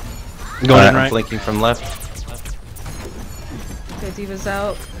 Going Alright, in I'm right. flanking from left. Okay, Diva's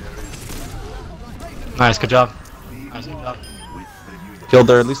out. Nice, good job. Nice, good job. Killed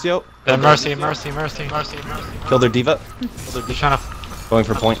their Lucio. Mercy. Killed their Diva. He's trying to. Going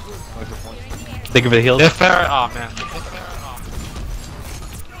for point. Think of it heals. They're Pharaoh. Oh man.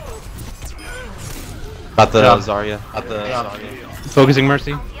 Got the Yeah. Zarya. Got the Yeah. Zarya. Focusing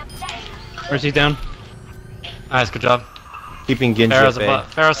Mercy. Mercy's down. Nice, good job. Keeping Genji Pharaoh's at bay.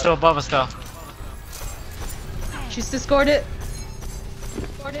 above. Pharaoh's still above us though. She's discorded.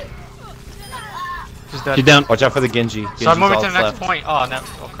 She's dead. She's down. Watch out for the Genji. Genji's So I'm moving all to the next left. point. Oh no.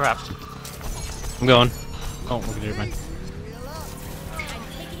 Oh crap. I'm going. Oh, look at your man.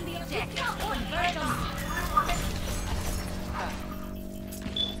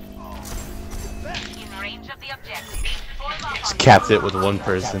 in range of the objective. Just capped it with one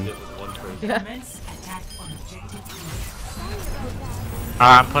person. Yeah. Commence attack on objective.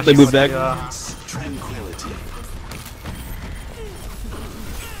 I'm pushing. They moved with back. the, Tranquility.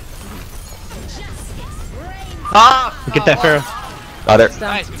 Ah! Get that Pharaoh. Got it.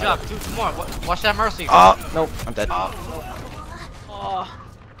 Nice, good job. Two more. Watch that Mercy. Oh, nope. I'm dead.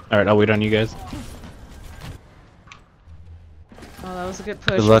 Alright, I'll wait on you guys. Oh, that was a good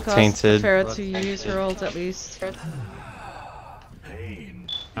push. Good luck, It caused Tainted. Farah to use her ult at least. Pain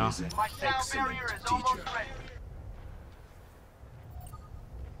No. is an excellent teacher.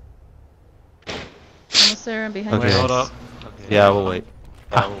 Almost there and behind Okay. Wait, you. hold up. Yeah, we'll wait.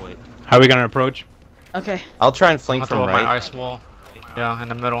 How are we gonna approach? Okay. I'll try and I'm flank gonna from throw up my right. ice wall. Yeah, in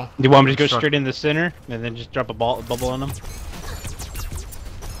the middle. Do you want me to go Sure. straight in the center and then just drop a bubble on them?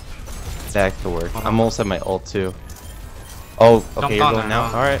 That could work. I'm almost at my ult too. Oh, Jump okay, you're on going there, now?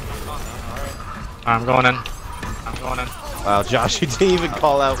 huh? Alright. I'm going in. I'm going in. Wow, Josh, you didn't even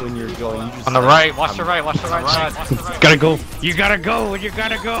call out when you were going. You just On the said, right. Watch the right. Watch the right side. Watch the right. Gotta go. You gotta go. You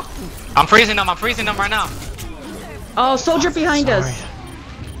gotta go. I'm freezing them. I'm freezing them right now. Oh, soldier behind us.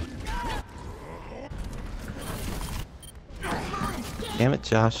 Damn it,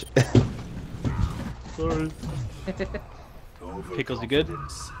 Josh. Sorry. Pickles, you good?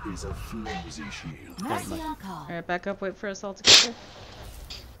 Overconfidence is a flimsy shield. Mercy on call. Alright, back up. Wait for us all to get there.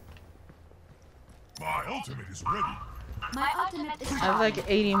 My ultimate is ready. My ultimate is I have like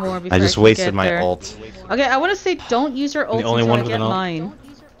 80 more before I just can wasted get my there. ult. Okay, I want to say don't use your ult only until one I with get an ult? mine.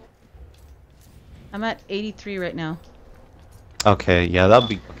 I'm at 83 right now. Okay, yeah, that'll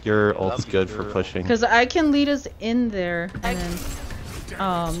be your ult's good for pushing. Because I can lead us in there, and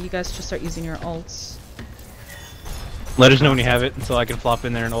then you guys just start using your ults. Let us know when you have it so I can flop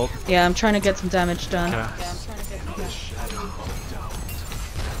in there and ult. Yeah, I'm trying to get some damage done. Okay.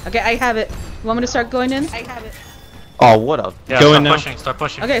 Okay, I have it. You want me to start going in? I have it. Oh, what a... Yeah, Go start in now. pushing. Start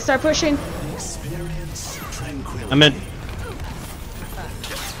pushing. Okay, start pushing. Experience I'm in.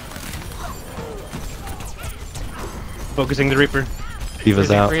 Focusing the Reaper. Diva's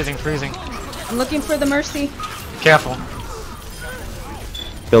Freezing, out. freezing. I'm looking for the Mercy. Careful.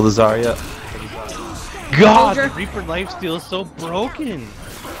 Kill the Zarya. God, Soldier. the Reaper lifesteal is so broken.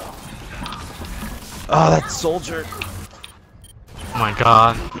 Oh, that soldier. Oh my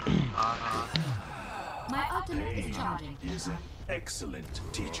god. My ultimate is charging. Is an excellent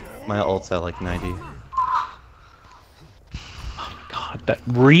teacher. My ult's at like 90. God, that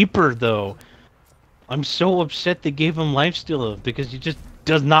Reaper though. I'm so upset they gave him lifesteal because he just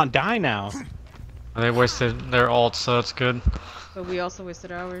does not die now. They wasted their ult, so that's good. But we also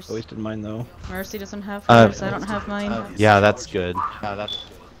wasted ours. Wasted mine though. Mercy doesn't have hers. I don't have mine. Yeah, that's good.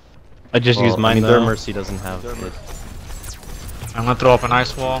 I just Well, used mine I mean, though. their Mercy doesn't have it. I'm gonna throw up an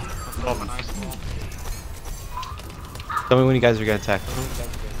ice wall. Tell me when you guys are gonna attack.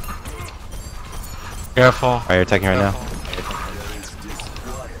 Careful. Alright, you're attacking right now.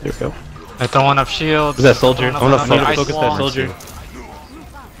 There we go. They're throwing up shields. Who's that soldier? Throwing up I'm gonna another focus ice that wall. soldier.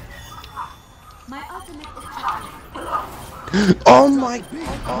 My ultimate is charging. Oh my!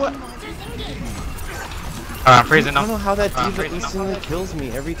 What? Alright, I'm freezing I don't them. know how that Diva freezing them. instantly kills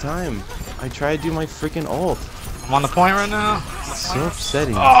me every time. I try to do my freaking ult. I'm on the point right now. It's so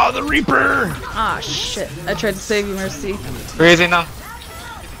upsetting. Oh, the Reaper! Ah, shit. I tried to save you, Mercy. Freezing them.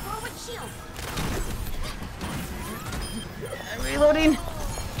 I'm reloading.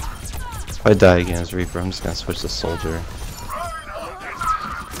 If I die against Reaper, I'm just gonna switch to soldier.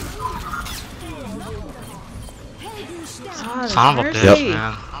 Ah, Son of a Mercy. bitch,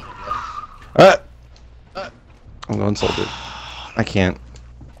 man. Alright! I'm going soldier. I can't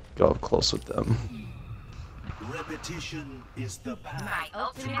go up close with them. Repetition is the path. My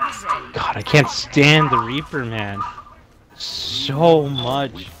ultimate is ready. God, I can't stand the Reaper, man. So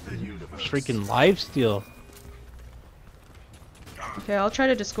much freaking lifesteal. Okay, I'll try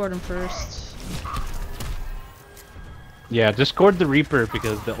to discord him first. Yeah, discord the Reaper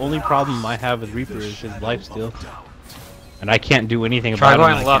because the only problem I have with Reaper is his lifesteal. And I can't do anything Try about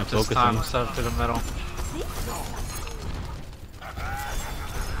him. going I left can't this focus time him. instead of to the middle.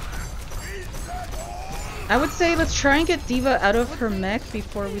 I would say let's try and get Diva out of her mech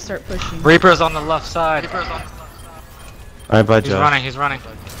before we start pushing. Reaper's on the left side. Alright, bye, He's Joe. running, he's running.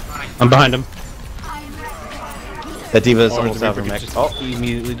 I'm behind him. That Diva is Or almost the out of Reaper her could mech. just Oh, he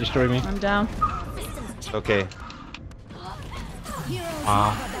immediately destroyed me. I'm down. okay.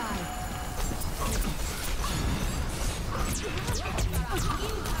 Wow.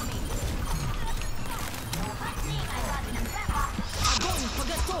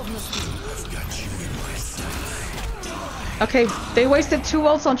 Okay, they wasted 2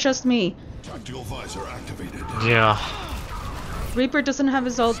 ults on just me. Tactical visor activated. Yeah. Reaper doesn't have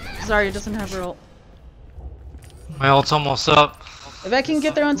his ult. Zarya doesn't have her ult. My ult's almost up. If I can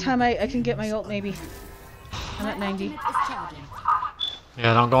get there on time, I can get my ult maybe. I'm at 90. Is charging.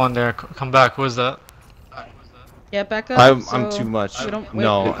 Yeah, don't go in there. Come back. Who is that? Yeah, back up. I'm so too much. we don't wait.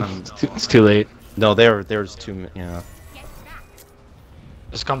 No, It's too late. no, there's too, yeah.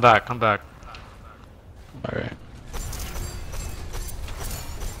 Just come back. Come back. Alright.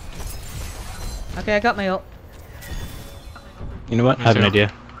 Okay, I got my ult. You know what? Me I have an too.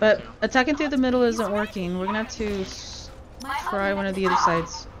 idea. But attacking through the middle isn't working. We're gonna have to try one of the other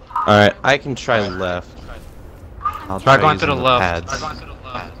sides. Alright, I can try left. I'll Try going to using the left. pads.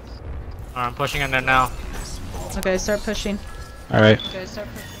 Alright, I'm pushing in there now. Okay, start pushing. Alright. Okay, start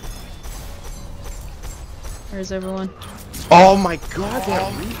pushing. Where's everyone? Oh my god,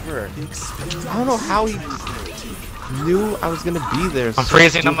 that Reaper! I don't know how he knew I was gonna be there. I'm So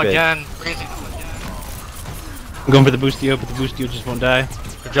freezing them stupid. again. I'm going for the boostio, but the boostio just won't die.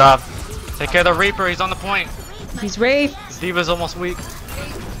 Good job. Take care of the Reaper. He's on the point. He's Wraith. Diva's almost weak.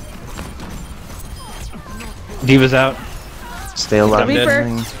 Diva's out. Stay alive. Reaper.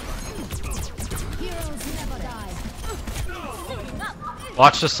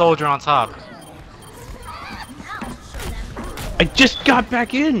 Watch the soldier on top. I just got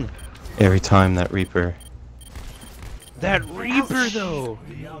back in! Every time that Reaper. That Reaper though!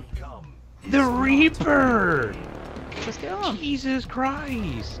 The outcome. The Reaper! Just kill him. Jesus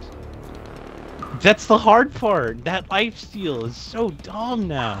Christ! That's the hard part. That lifesteal is so dumb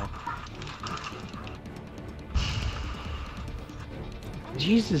now.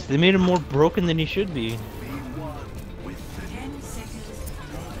 Jesus, they made him more broken than he should be.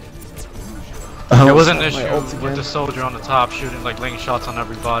 There was an my issue ult with again. the soldier on the top shooting like laying shots on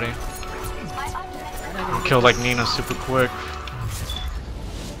everybody. Killed like Nina super quick.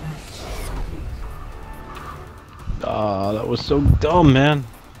 Ah, that was so dumb, man.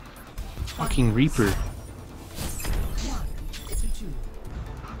 Fucking Reaper.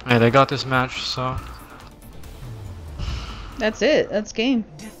 Hey, they got this match, so. That's it. That's game.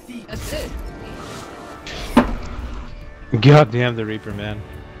 That's it. God damn the Reaper, man.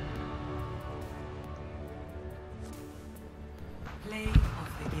 Play of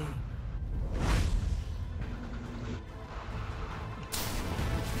the game.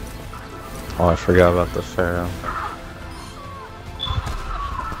 Oh, I forgot about the Pharaoh.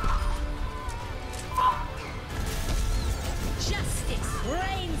 Justice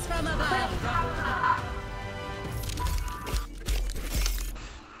reigns from above.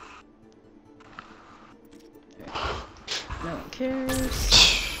 No one cares.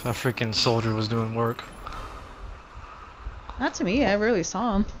 That freaking soldier was doing work. Not to me. I rarely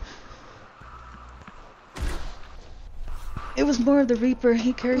saw him. It was more of the Reaper.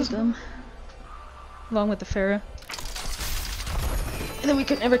 He carried them. Along with the Pharah. And then we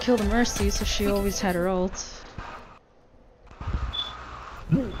could never kill the Mercy, so she always had her ult.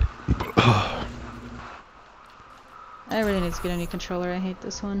 I really need to get a new controller. I hate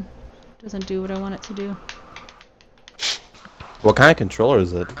this one. Doesn't do what I want it to do. What kind of controller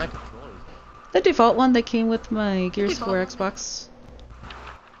is it? The default one that came with my Gears 4 Xbox.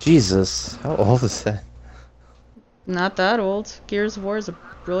 Jesus, how old is that? Not that old. Gears of War is a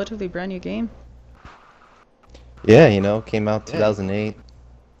relatively brand new game. Yeah, you know, came out 2008.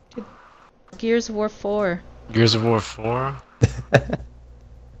 Gears of War 4. Gears of War 4?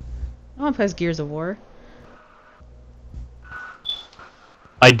 No one plays Gears of War.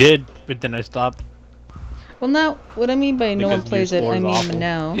 I did, but then I stopped. Well, now, what I mean by no one Because plays Gears it, 4 I is mean awful.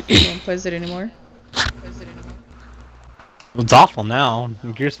 now. No one plays it anymore. Well, it's awful now.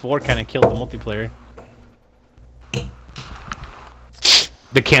 Gears 4 kind of killed the multiplayer.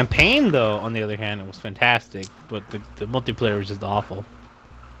 The campaign, though, on the other hand, it was fantastic, but the multiplayer was just awful.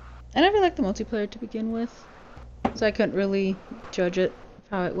 I never liked the multiplayer to begin with, so I couldn't really judge it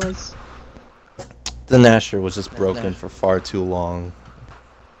how it was. The Nasher was just broken for far too long.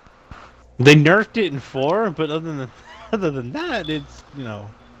 They nerfed it in 4, but other than that, it's, you know.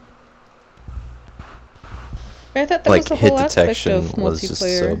 I thought that Like, was the hit whole aspect detection of was just so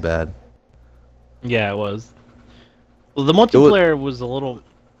multiplayer. bad. Yeah, it was. Well, the multiplayer was a little.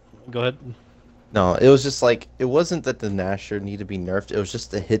 Go ahead. No, it was just like, it wasn't that the Nasher needed to be nerfed, it was just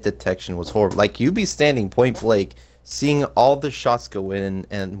the hit detection was horrible. Like, you'd be standing point blank, seeing all the shots go in,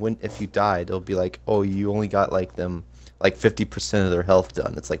 and when if you died, it'll be like, oh, you only got like them, like 50% of their health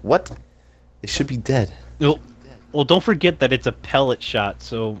done. It's like, what? They should be dead. Well, don't forget that it's a pellet shot,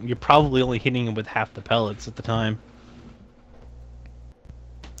 so you're probably only hitting him with half the pellets at the time.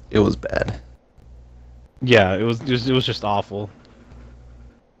 It was bad. Yeah, it was just awful.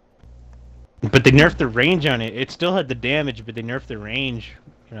 But they nerfed the range on it. It still had the damage, but they nerfed the range.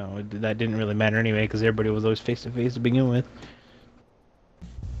 You know, that didn't really matter anyway, because everybody was always face to face to begin with.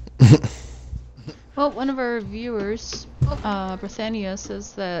 Well, one of our viewers, Britannia,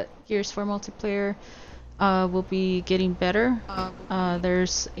 says that Gears 4 multiplayer will be getting better.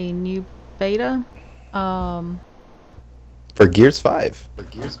 There's a new beta. For Gears 5.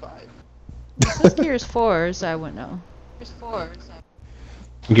 It says Gears 4, so I wouldn't know.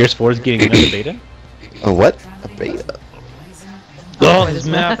 Gears 4 is getting another beta? Oh, what? A beta? Oh, Play this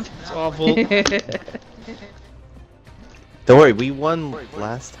map! It's awful. Don't worry, we won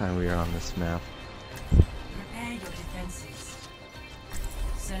last time we were on this map. Prepare your defenses.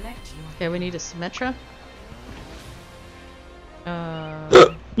 Select your Okay, we need a Symmetra.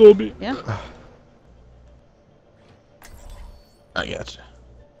 Lobby. Yeah. I gotcha.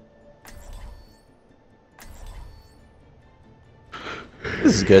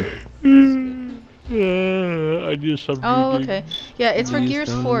 This is good. I need something. Oh, okay. Yeah, it's for These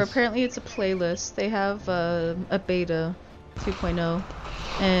Gears 4. guns. Apparently it's a playlist. They have a beta 2.0,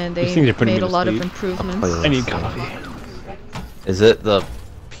 and These they things are putting made me a to lot of sleep. improvements. Playlist. I need coffee. Is it the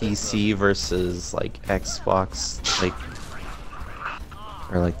PC versus like Xbox, like,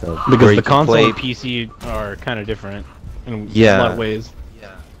 or like the where Because you the can console play- and PC are kind of different in Yeah. a lot of ways.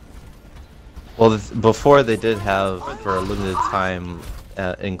 Well, before they did have for a limited time,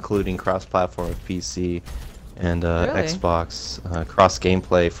 including cross-platform with PC and Really? Xbox, cross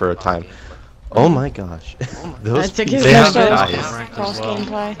gameplay for a time. Oh my gosh, those took it PC back. guys. Ranked Cross as well.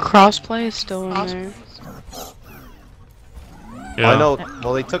 gameplay. Crossplay is still in there. Yeah. I know.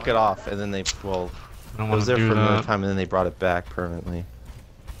 Well, they took it off, and then they I don't it want was to there do for another that. time, and then they brought it back permanently.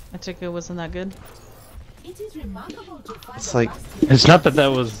 I took it wasn't that good. It's like It's not that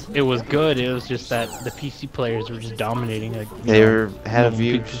it was good. It was just that the PC players were just dominating. Like, you they know, had a no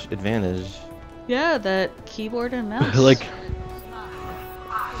huge people- advantage. Yeah, that keyboard and mouse. like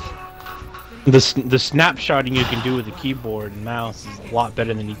The snapshotting you can do with a keyboard and mouse is a lot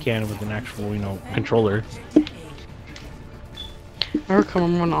better than you can with an actual, controller. Or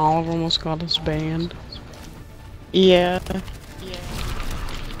come when Oliver almost got us banned. Yeah.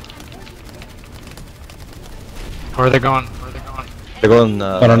 Where are they going? Where are they going? They're going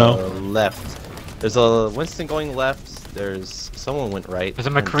I don't know. left. There's a Winston going left. There's someone went right. There's a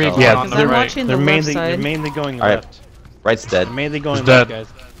McCree until- going Yeah, on the I'm right. watching They're the left mainly side. they're mainly going Alright. left. Right's dead. They're mainly going Who's left, dead?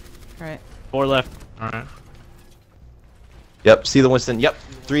 guys. Right. 4 left. Alright. Yep, see the Winston. Yep,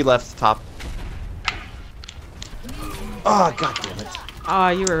 3 left, top. Oh, god damn it. Oh,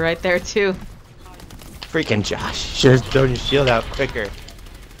 you were right there too. Freaking Josh. Should have thrown your shield out quicker.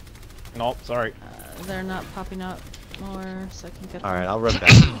 Nope, sorry. They're not popping up more, so I can get them. Alright, I'll run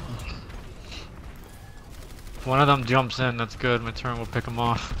back. One of them jumps in, that's good. My turn will pick him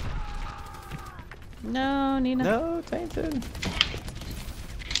off. No, Nina. No, Tainted.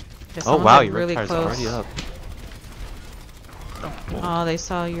 Guess Oh someone wow, got your really Riptide's close. already up. Oh, they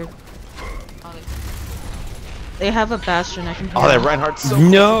saw your. They have a bastion. I can hear. Oh, that them. Reinhardt's so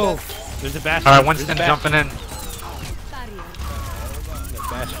No! There's a bastion. Alright, Winston jumping in.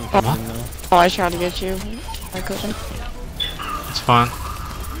 Bastion coming in, though. Oh, I tried to get you. I couldn't. It's fine.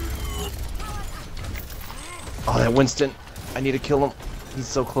 Oh, that Winston. I need to kill him. He's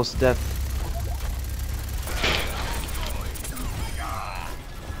so close to death.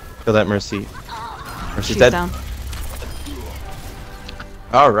 Kill that Mercy. Mercy's She's dead. down.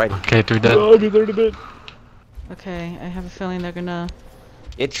 Alright. Okay, 3 dead. Oh, they're dead. Okay, I have a feeling they're gonna.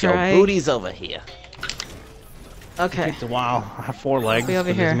 It's Try. your booties over here. Okay. It's a while. I have 4 legs. Be over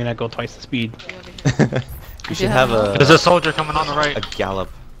That here. doesn't mean I go twice the speed. You should have There's a soldier coming on the a right. gallop.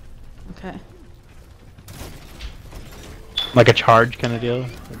 Okay. Like a charge kind of deal.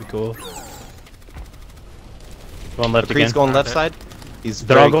 That'd be cool. Going left again. McCree's going left side. He's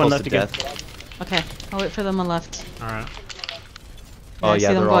They're very all going close left to again. death. Okay. I'll wait for them on left. Alright. Oh I see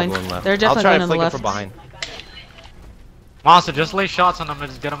yeah, them they're all going. going left. They're I'll definitely try going to on the flick him left. from behind. Monster, just lay shots on them and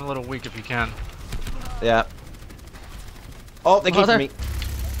just get them a little weak if you can. Yeah. Oh, they came Well, for they're- me.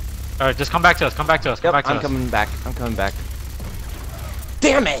 Alright, just come back to us, come back to us, come Yep, back to I'm us. coming back. I'm coming back.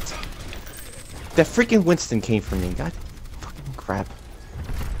 Damn it! That freaking Winston came for me. God fucking crap.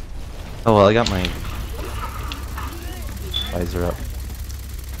 Oh well, I got my visor up.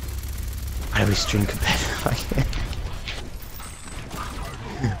 Highly stream competitive.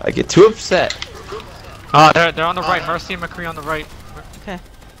 I get too upset. They're on the right. Mercy and McCree on the right. Okay.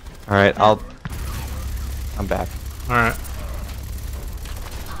 Alright, I'm back. Alright.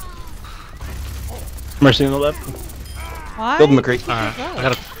 Mercy on the left. Why? Killed McCree. Alright. I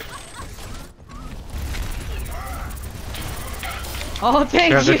gotta. Oh,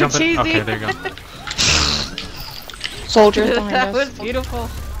 thank They're you, jumping. Cheesy. Okay, there you go. Soldiers behind That was us. beautiful.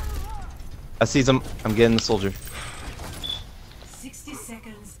 I see him. I'm getting the soldier. 60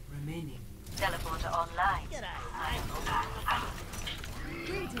 seconds remaining. Teleporter online.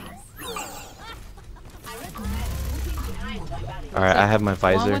 Alright, I have my One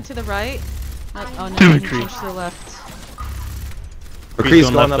visor. went to the right. Oh no, he McCree. changed to the left. McCree's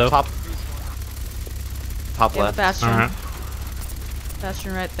going going left, up top. Top They have a left. bastion. Alright.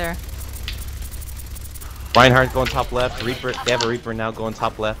 Bastion right there. Reinhardt going top left. Reaper. They have a Reaper now going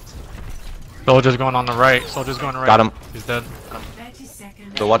top left. Soldier's going on the right. Soldier's going right. Got him. He's dead. 30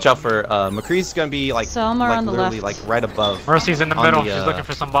 seconds. So watch out for McCree's gonna be like, Some are like on the literally left. like right above. Mercy's in the On middle. the, She's looking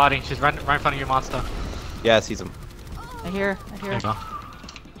for somebody. She's right in front of you, monster. Yeah, I see him. I hear. There you go.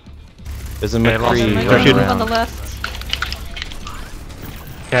 There's a Okay, lost McCree him. They're They're running shooting shooting. on the around. left.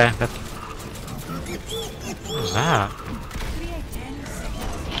 Okay. That's... What was that?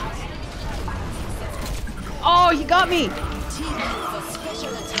 Oh, he got me.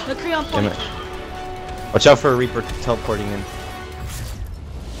 McCree on Damn point. it. Watch out for a Reaper teleporting in.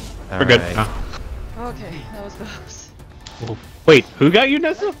 We're good. Alright. Okay, that was close. Wait, who got you,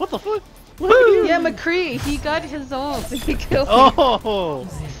 Nessa? What the fuck? Woo! Yeah, McCree. He got his ult. He killed me. Oh!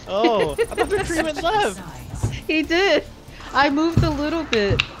 Oh! I thought McCree went left! He did. I moved a little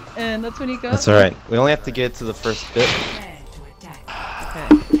bit, and that's when he got That's me. alright. We only have to get to the first bit. Prepare to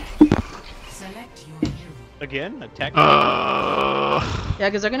attack. Okay. Select your hero. Again? Attack? Yeah,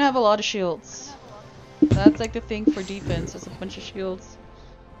 because they're gonna have a lot of shields. That's like the thing for defense. Is a bunch of shields.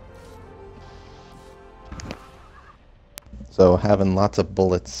 So having lots of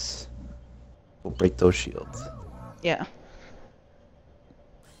bullets will break those shields. Yeah.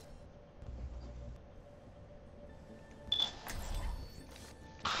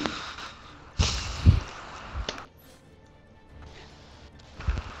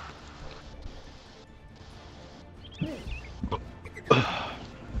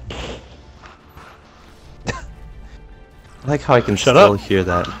 like how I can Shut still up. hear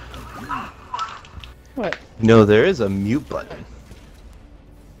that. What? No, there is a mute button.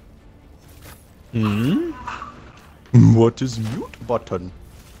 Hmm? What is mute button?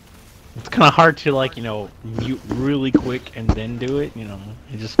 It's kind of hard to like, you know, mute really quick and then do it. You know,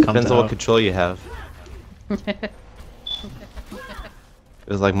 it just comes Depends on what out. control you have. It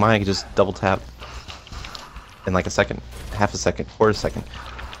was like mine, I could just double tap in like a second, half a second, quarter second.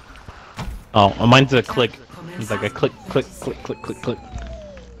 Oh, mine's a click. It's like a click, click, click, click, click, click.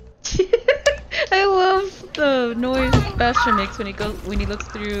 I love the noise Bastion makes when he looks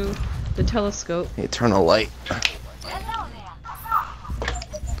through the telescope. Eternal light.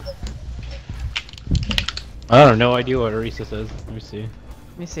 I have no idea what Arisa says. Let me see.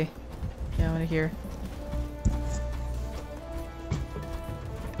 Let me see. Yeah, I want to hear.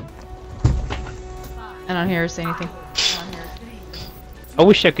 I don't hear her say anything. I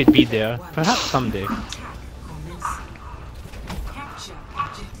wish I could be there. Perhaps someday.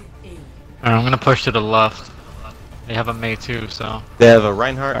 Alright, I'm gonna push to the left. They have a Mei too, so. They have a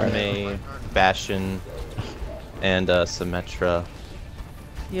Reinhardt, Mei, Bastion, and Symmetra.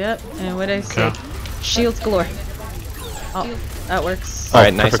 Yep, and what did I say? Okay. Shields galore. Oh, that works.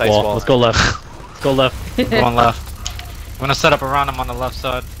 Alright, nice Perfect ice wall. Let's go left. Let's go left. Going left. I'm gonna set up around him on the left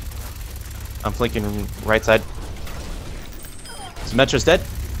side. I'm flanking right side. Symmetra's dead.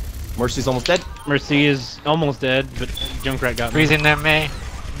 Mercy's almost dead. Mercy is almost dead, but Junkrat got me. Freezing there, Mei.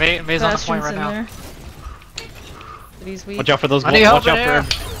 Mei's on the point Bastion's right in now. there. But he's weak. Watch out for those I need walls. help Watch in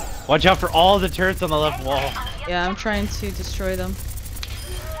out for. Watch out for all the turrets on the left wall. Yeah, I'm trying to destroy them.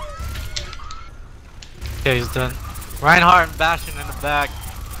 Okay, he's done. Reinhardt and Bastion in the back.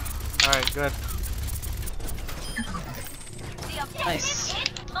 Alright, good. Nice.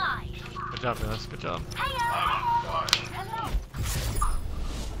 Good job, guys. Good job.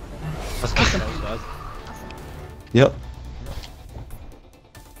 Let's go. Yep.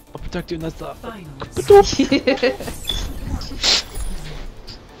 I'll protect you in that stuff.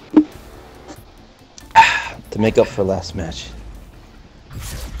 To make up for last match.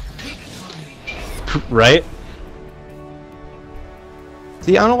 Right?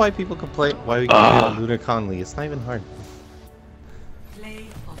 See, I don't know why people complain why we can do Lunar Conley. It's not even hard.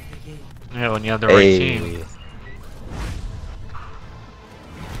 Yeah, when you have the right team.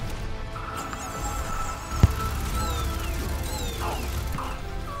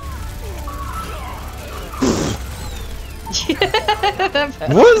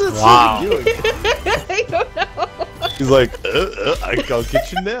 What is it Wow. doing? I don't know. He's like, I'll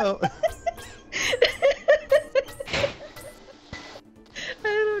get you now. I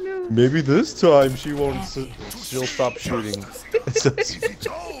don't know. Maybe this time she won't. She'll stop shooting.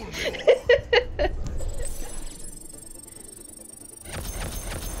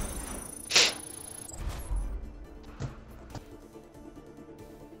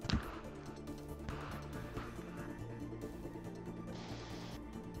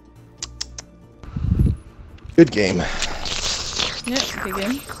 Good game. Yep, good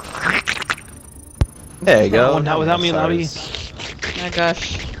game. There you go. Not without me, Lobby. Oh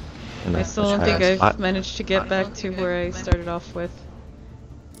gosh. I still don't think I've managed to get back to where I started off with.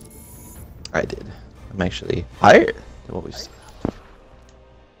 I did. I'm actually higher than what we started.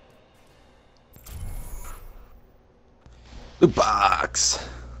 Loot box.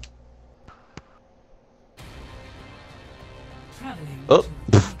 Oh.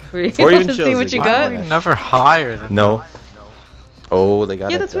 Were you Or able even to see shows what it. you Why got? are we never higher than No. Oh, they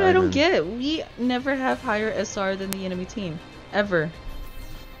got Yeah, a that's what I don't diamond. get. We never have higher SR than the enemy team. Ever.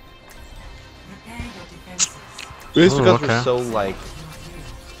 It's Ooh, because okay. we're so like.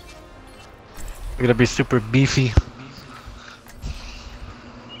 We're gonna be super beefy.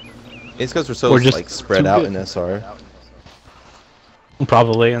 It's because we're so We're just like spread too out good. in SR.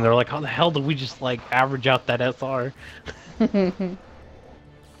 Probably, and they're like, how the hell did we just like average out that SR?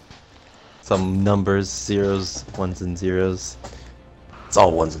 Some numbers, zeros, ones and zeros. It's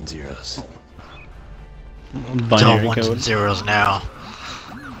all ones and zeros. It's all Binary ones code. and zeros now.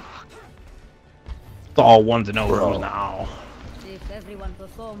 It's all ones and zeros now.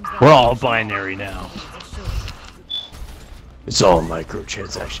 We're all binary now. It's all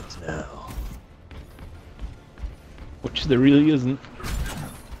microtransactions now. Which there really isn't.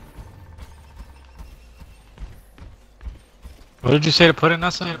 What did you say to put in,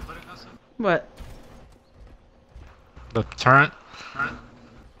 Nessa? What? The turret?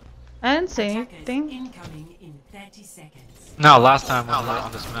 I didn't say anything. No, last time when we were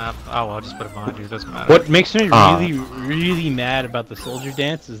on this map. Oh well, I'll just put it behind you. Doesn't matter. What makes me Ah. really mad about the soldier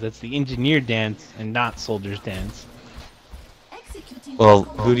dance is that's the engineer dance and not soldier's dance. Well,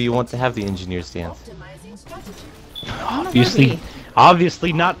 who do you want to have the engineers dance?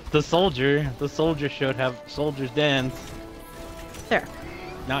 Obviously not the soldier. The soldier should have soldier's dance. There.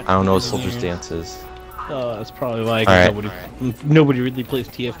 Not I don't know what engineer. soldier's dance is. Oh, that's probably why Alright. nobody really plays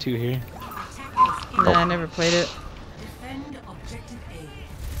TF2 here. Nah, I never played it.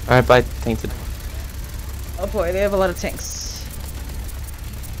 Alright, bye, Tainted. Oh boy, they have a lot of tanks.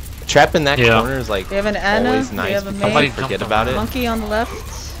 Trap in that Yeah. corner is like We have an Ana, always we nice. have a People main. forget about it. Monkey on the left.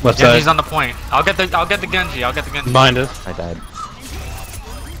 Left Genji's side. on the point. I'll get the Genji. I'll get the Genji. Behind us. I died.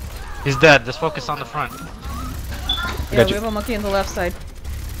 He's dead. Just focus on the front. Yeah, got we you. have a monkey on the left side.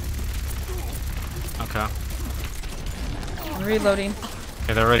 Okay. I'm reloading.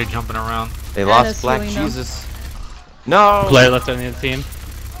 Okay, they're already jumping around. They Ana's lost Black healing them. Jesus. No! Player left on the other team.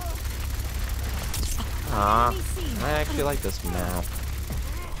 Ah, I actually like this map.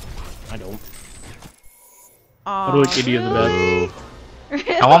 I don't. Aw, How do I get you in the bed?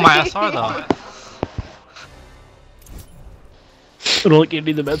 really? I want my SR though. I don't like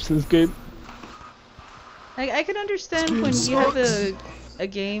any of the maps in this game. I can understand when you have a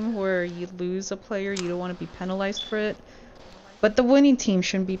game where you lose a player, you don't want to be penalized for it. But the winning team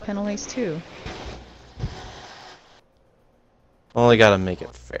shouldn't be penalized too. Only gotta make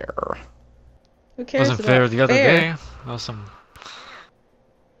it fair. Who cares Wasn't about fair the other fair? day. That was some.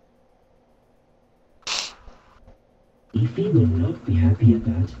 Ify will not be happy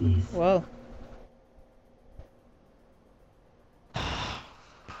about this. Whoa.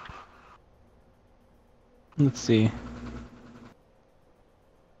 Let's see.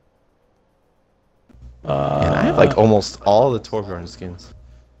 And I have like almost all the Torbjorn skins.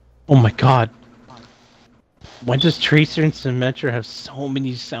 Oh my god. Why does Tracer and Symmetra have so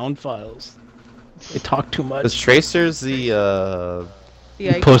many sound files? They talk too Is much. Tracer's the The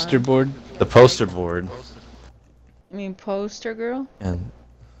icon. Poster board. the poster board? I mean poster girl? And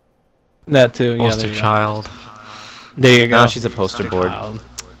That too. Yeah, Poster there you go. child. There you go. now she's a poster board. Child.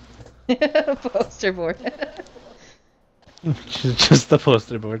 Poster board. She's just the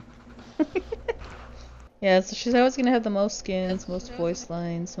poster board. Yeah, so she's always gonna have the most skins, most voice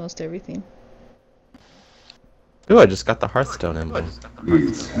lines, most everything. Ooh, I just got the Hearthstone emblem.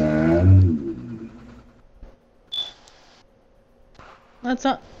 That's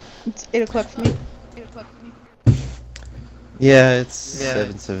not. It's 8 o'clock for me. 8 o'clock for me. Yeah, it's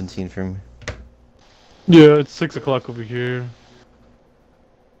 7:17 for me. Yeah, it's 6 o'clock over here.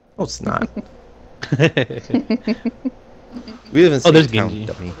 Oh, it's not. We live in Oh, there's Same Town, Genji.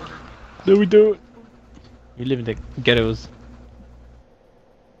 dummy. No, we don't. You live in the ghettos.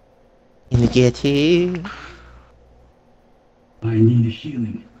 In the ghetto. I need a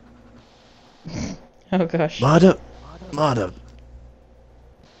healing. Oh gosh. Mod up. Mod up.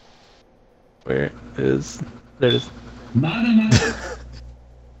 Where is... There it is. Mada.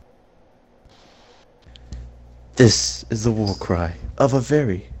 This is the war cry of a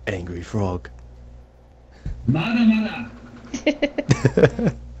very angry frog. Mada.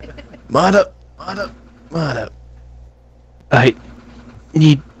 Mod up. Mod up. Mod up. I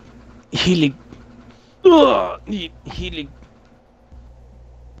need healing. Ugh, need healing.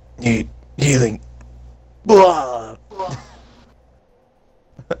 Need healing. Blah.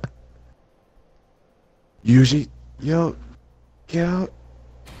 Usually, yo, go,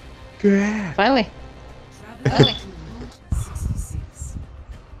 grab. Finally.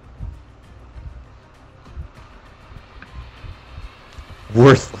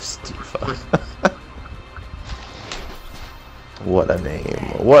 Worthless diva. What a name.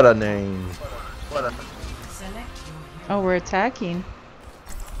 What a name. Oh, we're attacking.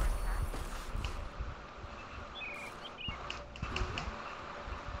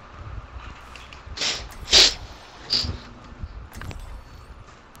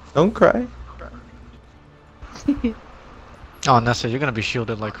 Don't cry. Oh, Nessa, you're gonna be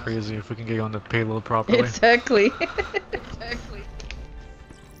shielded like crazy if we can get you on the payload properly. Exactly. Exactly.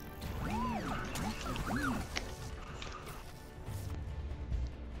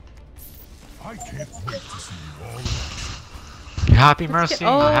 I can't wait to see you all. You happy, Mercy?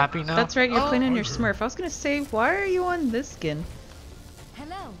 Oh, You happy now? that's right, you're playing on your Smurf. I was gonna say, why are you on this skin?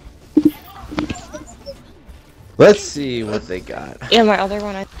 Hello. Let's see what they got. Yeah, my other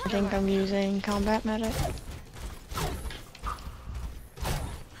one, I think I'm using Combat Medic.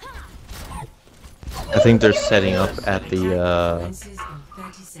 I think they're setting up at the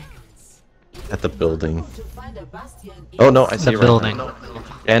building. Oh no, I see The it right building. now.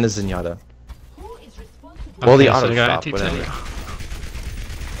 And a Zenyatta. Well, Okay, the so auto they got shop, anti-tank. whatever.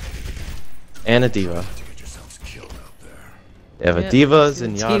 And a Diva. Get yourselves killed out there. They have a Yeah, Diva, it's a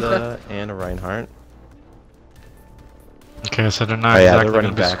Zenyatta, Diva. and a Reinhardt. Okay, so they're not Oh, yeah, they're exactly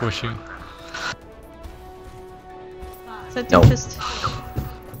running gonna be back. squishy. Is that No. Tempest?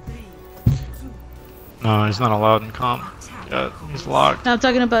 No, he's not allowed in comp. Yeah, he's locked. No, I'm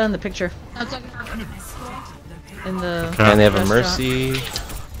talking about in the picture. In the And they have a restaurant. Mercy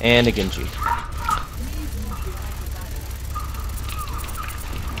and a Genji.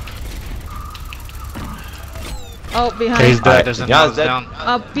 Oh, Okay, behind. he's dead. Alright, There's yeah, another he's dead. down.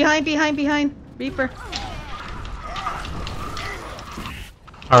 Oh, behind. Reaper.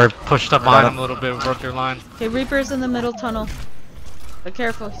 Alright, pushed up behind him a little bit, broke their line. Okay, Reaper's in the middle tunnel. But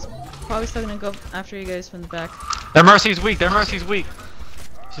careful, he's probably still gonna go after you guys from the back. Their Mercy's weak, their Mercy's weak.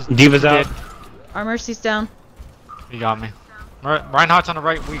 Diva's out. Our Mercy's down. You got me. Reinhardt's on the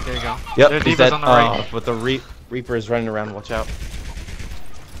right, weak, there you go. Yep, Their he's Diva's dead. on the right. But the Reaper is running around. Watch out.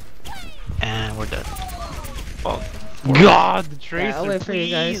 And we're dead. Oh, God, the Tracer, Yeah, I'll wait for you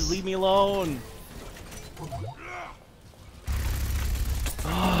please, guys. leave me alone.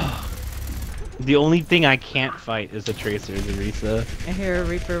 The only thing I can't fight is the Tracer, the Risa. I hear a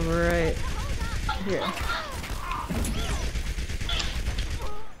Reaper right here.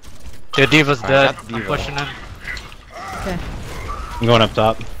 Yeah, Diva's dead. that's I'm Diva. pushing in. Okay. I'm going up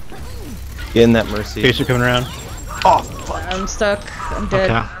top. Get in that Mercy. Tracer coming around. Oh, fuck. I'm stuck. I'm dead.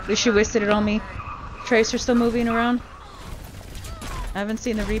 Okay. At least she wasted it on me. Tracer's still moving around. I haven't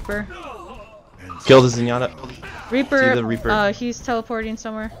seen the Reaper. Killed his Zenyatta. Reaper, See the Reaper. He's teleporting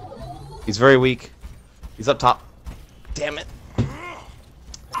somewhere. He's very weak. He's up top. Damn it.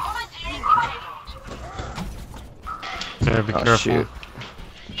 Better be Oh, careful. shoot.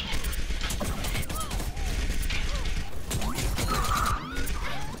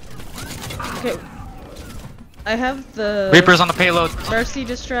 Okay. I have the Reaper's on the payload. Mercy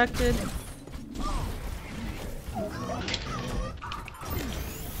distracted.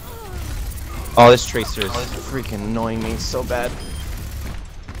 Oh, this Tracer is freaking annoying me so bad.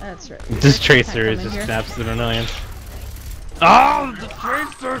 That's right. This Reaper Tracer can't is come in just here. an absolute annoyance. Oh, the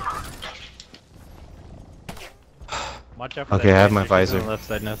Tracer! Watch out for Okay, that I have my Tracer, she's visor. on the left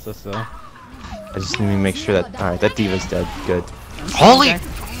side Nessa, so. I just need to make sure that. Alright, that Diva's dead. Good. Holy! Okay.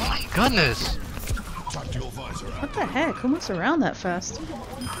 Oh my goodness! What the heck? Who moves around that fast?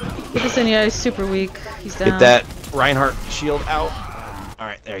 Listen, yeah, he's super weak. He's down. Get that Reinhardt shield out.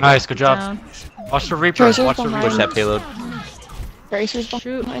 Alright, there you Nice, good job. Down. Watch the Reaper. Tracer's Watch the go. behind. Push Reaper. that payload. Tracer's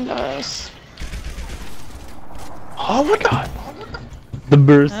Shoot. behind us. Oh my god! The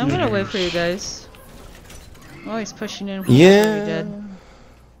burst. I'm gonna wait for you guys. Oh, he's pushing in. He's Yeah. already dead.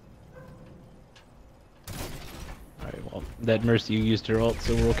 Alright, well, that Mercy used her ult,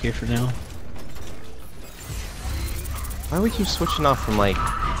 so we're okay for now. Why do we keep switching off from like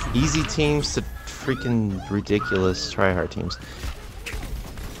easy teams to freaking ridiculous tryhard teams?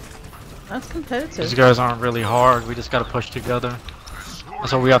 That's These competitive. guys aren't really hard. We just gotta push together.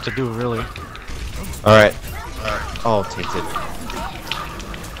 That's what we have to do, really. Alright. Oh, tainted.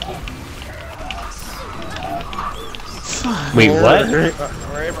 Wait, what?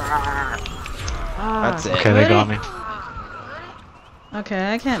 Ah, That's it. Okay, they got me.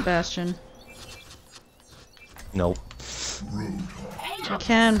 Okay, I can't Bastion. Nope. I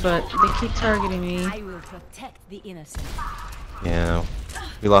can, but they keep targeting me. I will protect the innocent. Yeah.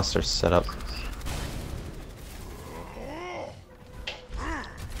 We lost our setup.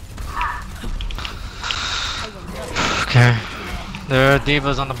 Okay. There are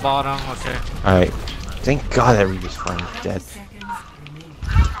Divas on the bottom. Okay. Alright. Thank God that Reaper's finally dead.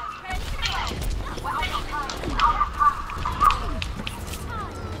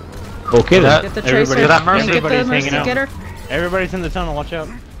 Okay then. Get the Tracer. Everybody, that Mercy. Get the everybody's Mercy. hanging out. Get her. Everybody's in the tunnel, watch out.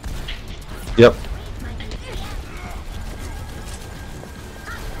 Yep.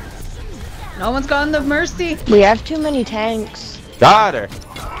 No one's gotten the Mercy. We have too many tanks. Got her.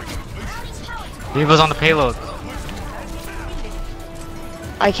 Diva's on the payload.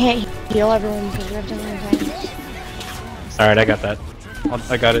 I can't heal everyone because we have too many tanks. Alright, I got that.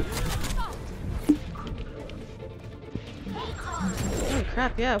 I got it. Holy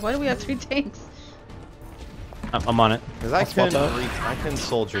crap, yeah. Why do we have 3 tanks? I'm on it. Because I I'll swap couldn't, out. I couldn't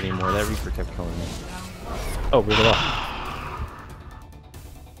soldier anymore. That Reaper kept killing me. Oh, really well.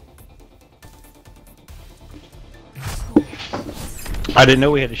 I didn't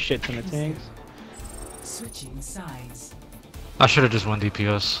know we had a shit ton of tanks. Switching sides. I should have just won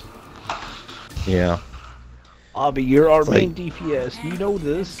DPS. Yeah. Abby, you're our Like- main DPS. You know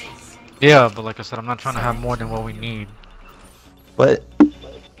this. Yeah, but like I said, I'm not trying to have more than what we need. But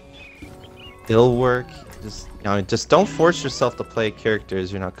it'll work. Just don't force yourself to play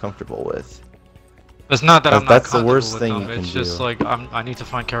characters you're not comfortable with. It's not that I'm not That's the comfortable worst with thing them. you can It's just do. like I need to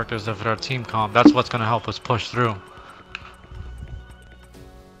find characters that fit our team comp. That's what's gonna help us push through.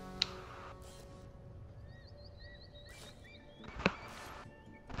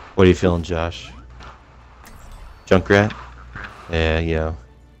 What are you feeling, Josh? Junkrat? Yeah, yo.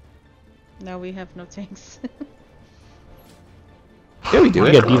 No, we have no tanks. Yeah, we do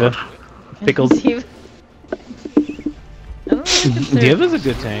it. Yeah, Diva. Pickles. Diva. I don't really consider- Diva's a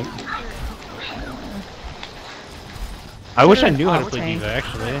good tank. I wish I knew how to play tank. Diva,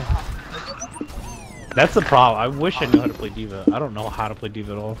 actually. That's the problem. I wish I knew how to play Diva. I don't know how to play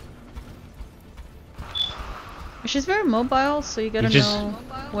Diva at all. She's very mobile, so you gotta know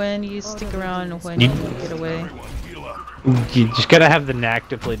when you stick around and when you get away. You just gotta have the knack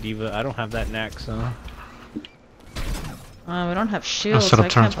to play Diva. I don't have that knack, so. We don't have shields. set up I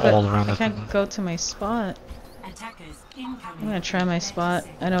can't, turns all around I it. can't go to my spot. Attackers I'm incoming. gonna try my spot.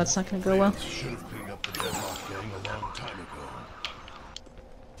 I know it's not gonna go well. Should have cleaned up the deadlock gang a long time ago.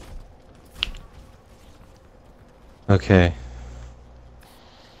 Okay.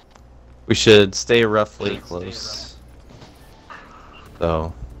 We should stay roughly close.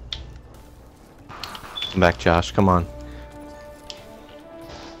 So. Come back, Josh. Come on.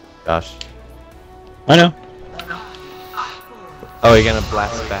 Josh. I know. Oh, you're gonna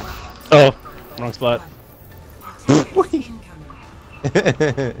blast back. Oh, wrong spot.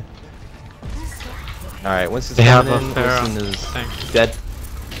 Alright, once it's They have a in, Pharah Winston is tank. dead.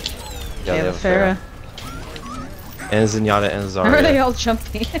 They have a Pharah. And Zenyatta and Or are they Zarya. all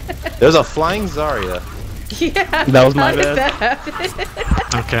jumping? There's a flying Zarya. Yeah. That was my how did bad. that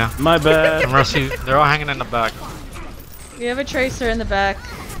happen? Okay. My bad. Mercy, they're all hanging in the back. We have a tracer in the back.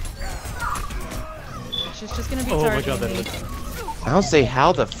 She's just gonna be Oh my targeting god, that me. was I don't say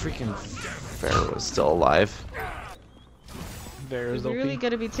how the freaking Pharaoh is still alive. There's We really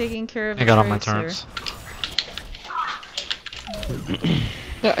gotta be taking care of I the got on my tracer. turns.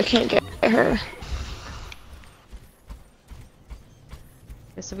 No, I can't get her.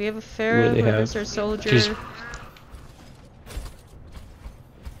 Okay, so we have a What Pharaoh, do they whoever's have? our soldier. She's-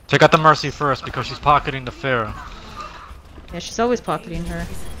 Take out the Mercy first because she's pocketing the Pharah. Yeah, she's always pocketing her.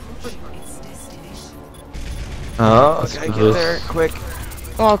 Oh, okay, get there quick.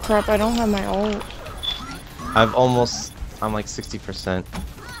 Oh crap, I don't have my ult. I'm like 60%.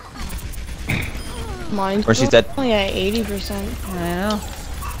 Mine's Or she's dead. only at 80%. I know.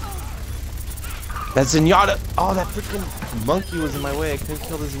 That's Zenyatta! Oh, that freaking monkey was in my way. I couldn't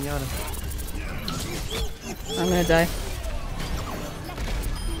kill the Zenyatta. I'm gonna die.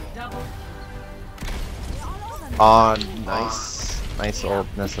 Oh, nice. Nice ult,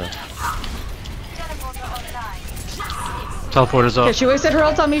 Nessa. Teleporter's Okay, up. she wasted her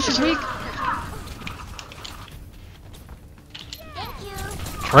ult on me, she's weak.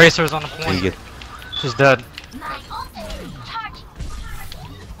 Tracer's on the You point. get She's dead.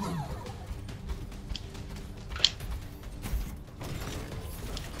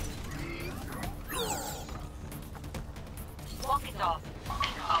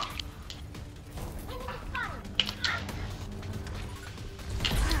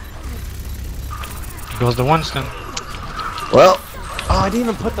 Goes to Winston. well. Oh, I didn't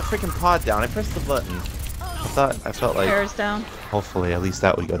even put the freaking pod down. I pressed the button. I felt like Pharah's down. hopefully at least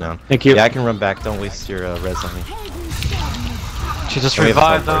that would go down. Thank you. Yeah, I can run back. Don't waste your res on me. She just And we have a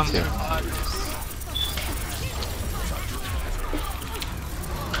revived teleport, them.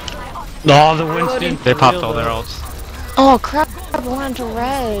 Oh, the Winston. They popped all their ults. Oh crap, I wanted to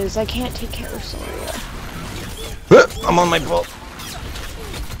res. I can't take care of Zarya. I'm on my bolt.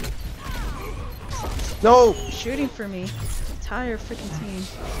 No! Shooting for me. Entire freaking team.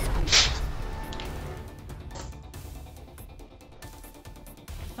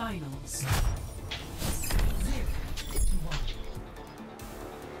 Finals.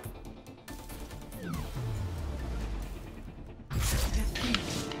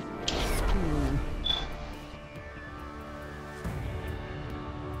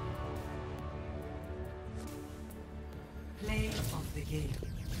 Play of the game.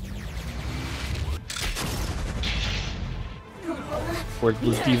 Worked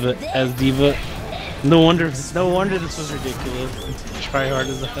with Diva as Diva. No wonder this was ridiculous. Try hard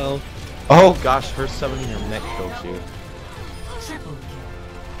as hell. Oh gosh, her summoning her neck kills you. Triple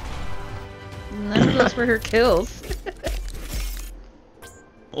kill. None of those were her kills.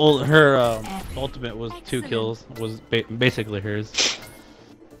 Well, her ultimate was 2 kills. Was basically hers.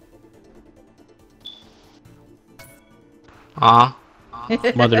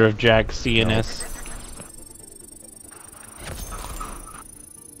 Mother of Jack CNS.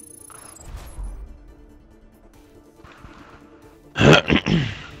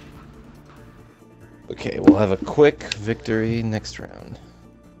 Okay, we'll have a quick victory next round.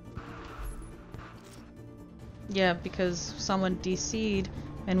 Yeah, because someone DC'd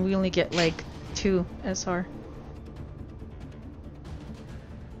and we only get like 2 SR.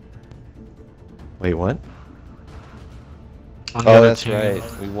 Wait, what? On the Oh, other that's team. right.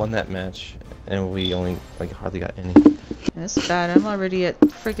 We won that match, and we only like hardly got any. That's bad. I'm already at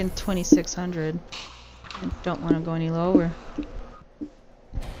freaking 2600. I don't want to go any lower.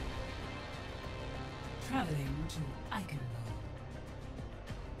 Traveling to Icon.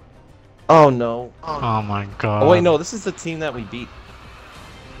 Oh no. Oh my god. Oh wait, no. This is the team that we beat.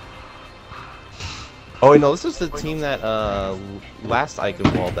 Oh wait, no. This was the team that last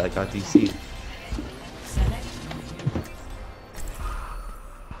Icon Wall that got DC'd.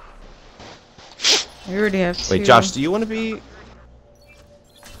 We already have two. Wait, Josh, do you want to be?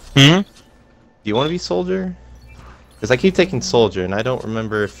 Hmm? Do you want to be Soldier? Because I keep taking Soldier, and I don't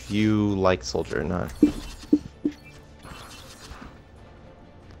remember if you like Soldier or not.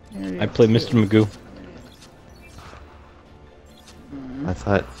 I play Mr. Magoo. I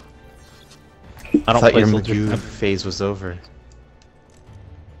thought I don't your play Soldier. Magoo phase was over.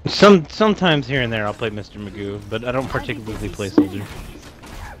 Sometimes here and there I'll play Mr. Magoo, but I don't particularly play Soldier.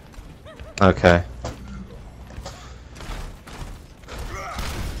 Okay.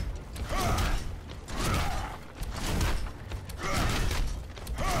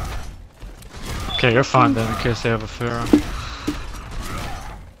 Okay, you're fine then in case they have a Pharaoh.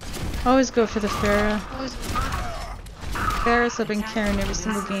 Always go for the Pharah. Pharaohs have been carrying every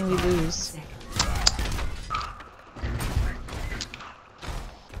single game we lose.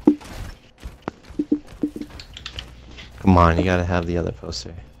 Come on, you gotta have the other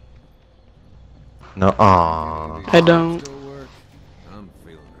poster. No, aww. I don't.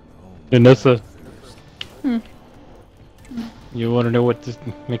 Vanessa. You want to know what this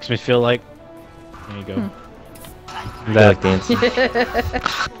makes me feel like? There you go. I like dancing.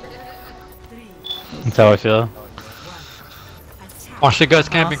 That's how I feel. Watch the guys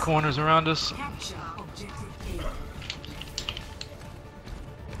camping corners around us.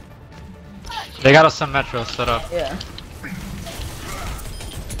 They got us some metro set up. Yeah.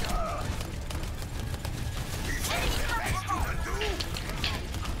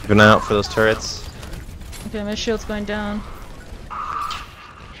 Keep an eye out for those turrets. Okay, my shield's going down.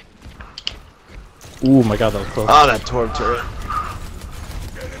 Ooh my god, that was close. Oh, that Torb turret.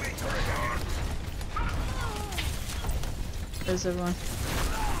 Where's everyone?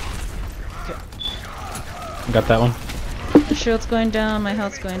 Got that one. My shield's going down, my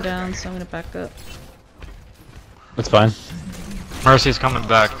health's going down, so I'm gonna back up. That's fine. Mercy's coming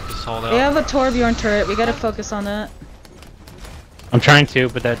back. Just hold out. We have a Torbjorn turret, we gotta focus on that. I'm trying to,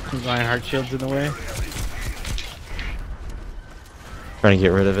 but that Reinhardt shield's in the way. Trying to get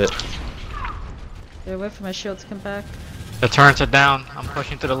rid of it. Gotta wait for my shield to come back. The turrets are down. I'm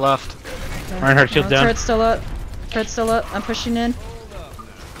pushing to the left. Okay. Reinhardt shield down. Turret's still up. Turret's still up. I'm pushing in.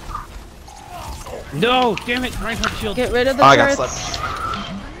 No, damn it, Reinhardt shield. Get rid of the Oh, I got turrets.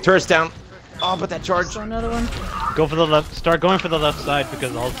 slept. Turret's down. Oh, but that charge. So another one. Go for the left. Start going for the left side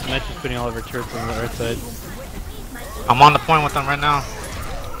because all Smash is putting all of our turrets on the right side. I'm on the point with them right now.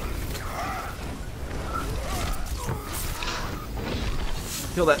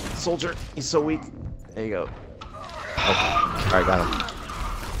 Kill that soldier. He's so weak. There you go. Oh. Alright, got him.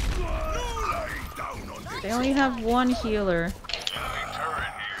 They only have one healer.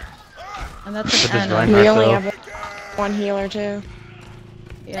 And that's But an there's Ana. Reinhardt We only though. have one healer too.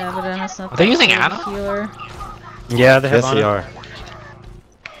 Yeah, but Ana's not Are they that using good of a Ana? healer. Yeah, they have Yes, they are.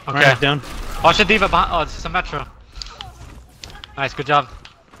 Okay. Reinhardt down. Watch the diva behind. Oh, it's a metro. Nice, good job.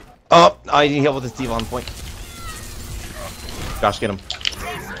 Oh, I need help with this diva on point. Josh, get him.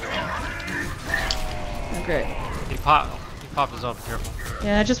 Okay. He popped us off. Careful.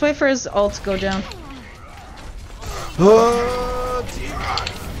 Yeah, just wait for his ult to go down. Oh, diva.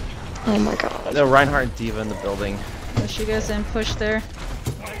 Oh my god. The Reinhardt and diva in the building. Push you guys in, push there.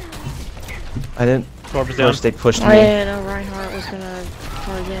 I didn't Torb is down. push, they pushed Oh me. yeah, no, Reinhardt was gonna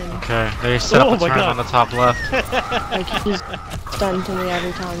charge in. Okay, they set Oh up a my turret God. on the top left. Like he's stunned to me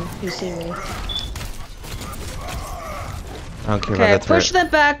every time he sees me. I don't care Okay, about that turret. push them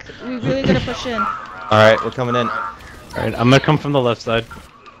back. We really gotta push in. Alright, we're coming in. Alright, I'm gonna come from the left side.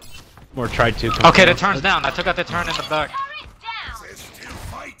 Or try to. come Okay, from the turn's down. I took out the turn in the back.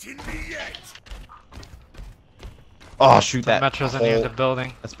 Oh, shoot The that. metro's in the hole. other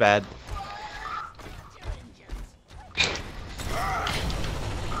building. That's bad.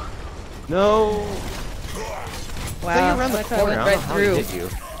 No. Wow, around the like I corner. went I right don't know how he through. hit you.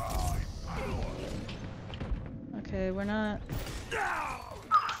 Okay, we're not.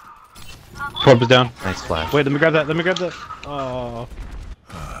 Torb is down. Nice flash. Wait, let me grab that. Let me grab that. Oh.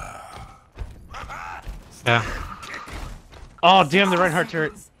 Yeah. Oh, damn, the Reinhardt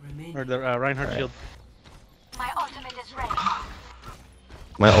turret. Or the Reinhardt shield. My ultimate is ready.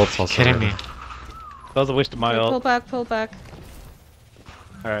 My ult's also Kidding ready. me. That was a waste of my Pull ult. back, pull back.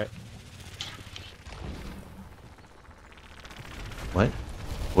 Alright. What?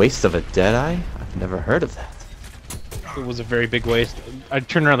 Waste of a Deadeye? I've never heard of that. It was a very big waste. I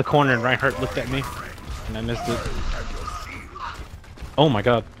turned around the corner and Reinhardt looked at me. And I missed it. Oh my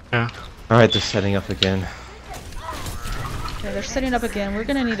god. Yeah. Alright, they're setting up again. Yeah, they're setting up again. We're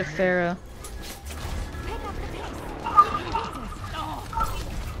gonna need a Pharah.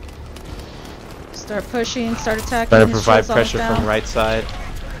 Start pushing, start attacking. Trying to His provide shield's almost pressure down. from right side.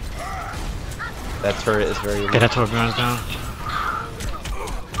 That turret is very Yeah, weak. that turret goes down.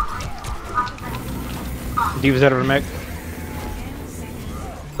 D.Va's out of her mech.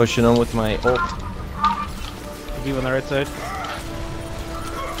 Pushing them with my ult. D.Va on the right side.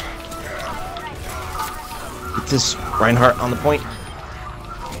 Get this Reinhardt on the point.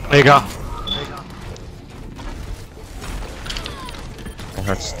 There you go.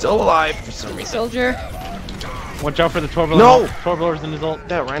 Reinhardt's still alive for some reason. Soldier. Watch out for the 12 No! 12 blowers in his ult.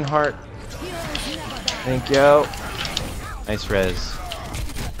 That Reinhardt. Thank you. Nice res.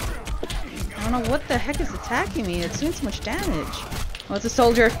 I don't know what the heck is attacking me. It's doing so much damage. Oh, it's a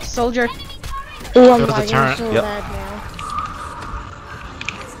soldier. Soldier. Oh, I'm That was a lagging turret. so Yep. bad now.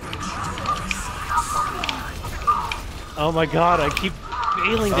 Oh my god, I keep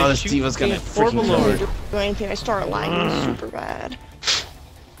failing to Oh, this shoot D.Va's gonna these 4 freaking kill blowers. me. Do anything, I start lagging super bad.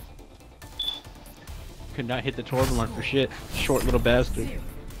 Could not hit the Torvalon for shit. Short little bastard.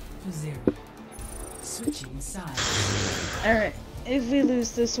 Alright. If we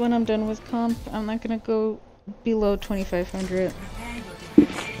lose this one, I'm done with comp. I'm not gonna go below 2500.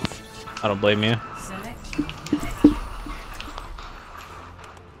 I don't blame you.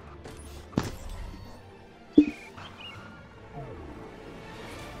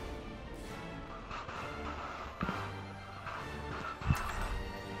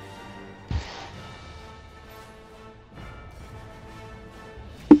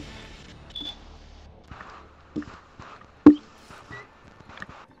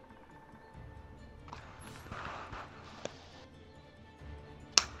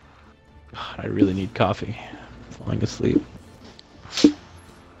 God, I really need coffee. I'm falling asleep.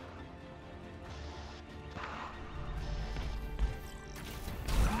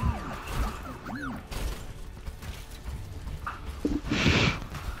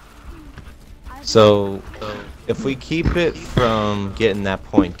 So, if we keep it from getting that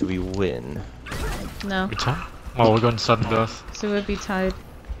point, do we win? No. Good time. Well, we're going to sudden death. So it would be tied.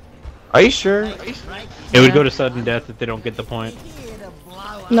 Are you sure? It would go to sudden death if they don't get the point.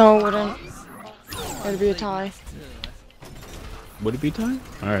 No, it wouldn't. It'd be a tie. Would it be time?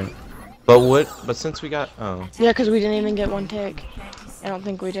 Alright. But what? But since we got Yeah, because we didn't even get one tick. I don't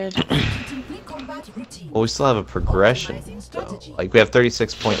think we did. well, we still have a progression. Though. Like we have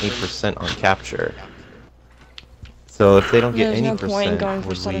 36.8% on capture. So if they don't get There's any no point percent, going for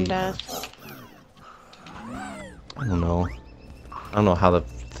would sudden we- death. I don't know. I don't know how the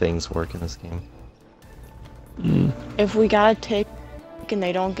things work in this game. If we got a tick and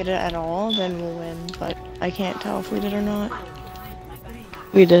they don't get it at all, then we'll win. But I can't tell if we did or not.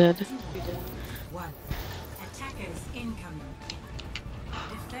 We did. Attackers incoming.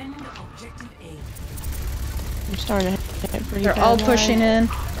 Defend objective A. I'm starting to hit pretty They're bad all lag. pushing in.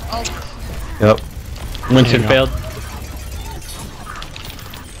 Yep. Winston There you go. failed.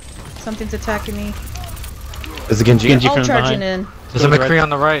 Something's attacking me. Is it Genji? Genji All from charging behind. in. There's a Go to the McCree right. on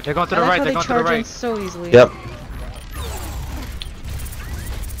the right. They're going to I the like right. how They're they going to the charge in right. so easily. Yep.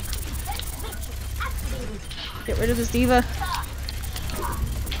 Get rid of this D.Va.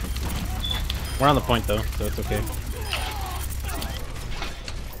 We're on the point though, so it's okay.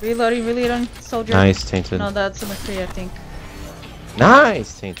 Reloading, reloading. Soldier. Nice, Tainted. No, that's a McCree, I think.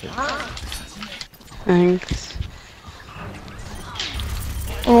 Nice, Tainted. Thanks.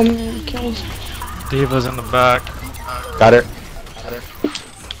 Oh man, kills. D.Va's in the back. Got her.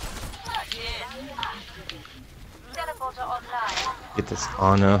 Teleporter online. Get this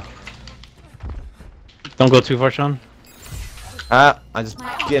Ana. Don't go too far, Sean. Ah, I'm just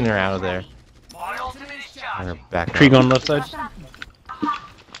getting her out of there. Her back. Tree out. going left side.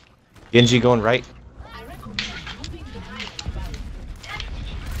 Genji going right.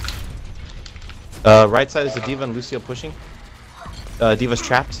 Right side is the D.Va and Lucio pushing. D.Va's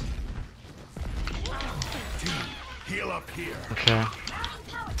trapped. Heal up here. Okay.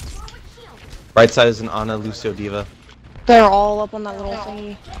 Right side is an Ana, Lucio, D.Va. They're all up on that little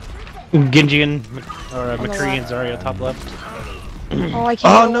thingy. Genji and the McCree and left. Zarya top left. Oh, I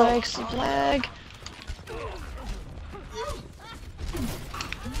can't Oh, no. lag.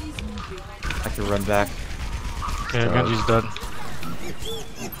 I can run back. Yeah, Genji's dead.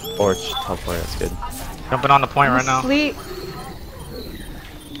 Or teleport, that's good. Jumping on the point right now. Sleep.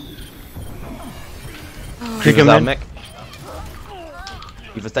 Creep him out, mech.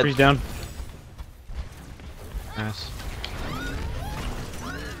 Give us that. Freeze down. Nice.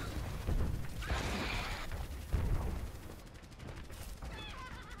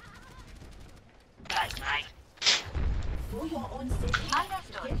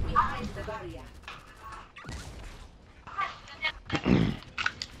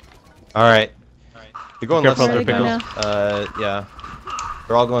 Alright. They're going left. Careful, Where they're are they pickles. going Yeah.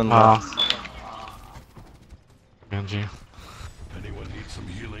 They're all going left. Genji. Anyone need some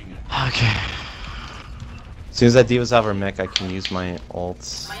healing? Okay. As soon as that Divas have her mech, I can use my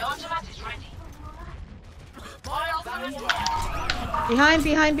ults. Behind,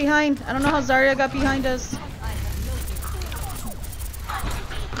 behind, behind. I don't know how Zarya got behind us.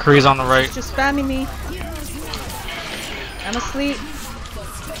 Kree's on the right. She's just spamming me. I'm asleep.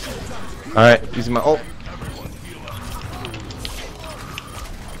 Alright, using my ult.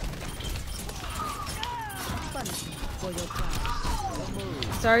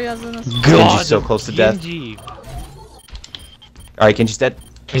 Zarya's in this. Genji's so close to death. Genji. Alright, Genji's dead.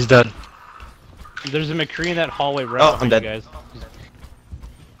 He's dead. There's a McCree in that hallway right Oh, I'm behind dead. you guys.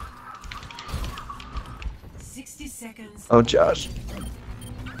 60 seconds. Oh, Josh.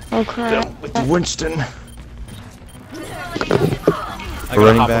 Oh crap. With Winston. I We're gotta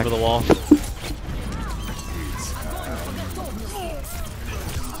running hop back. over the wall.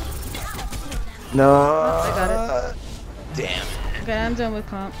 No. I got it. Damn. Okay, I'm done with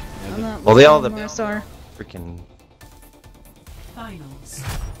comp. I'm not Well, they all listening the anymore, freaking. Finals.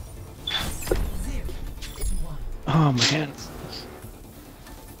 Oh my hands.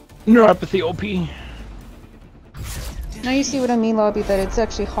 Neuropathy OP. Now you see what I mean, Lobby, that it's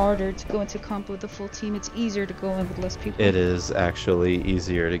actually harder to go into comp with a full team. It's easier to go in with less people. It is actually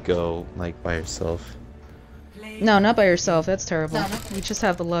easier to go like by yourself. No, not by yourself. That's terrible. You just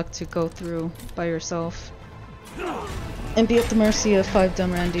have the luck to go through by yourself. And be at the mercy of 5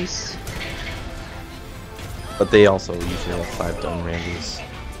 dumb Randys. But they also usually have 5 dumb Randys.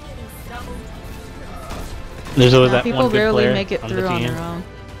 There's always that People one good rarely player make it on through the on team. their own.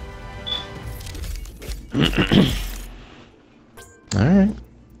 Alright.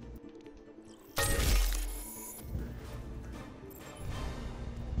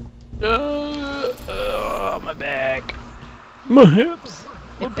 My back. My hips.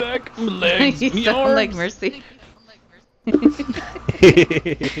 My back. My legs. You my sound like arms. Mercy.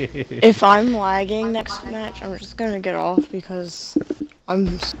 If I'm lagging next match, I'm just gonna get off because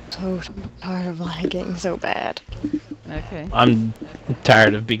I'm so tired of lagging so bad. Okay. I'm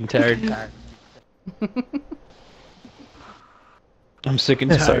tired of being tired. I'm sick and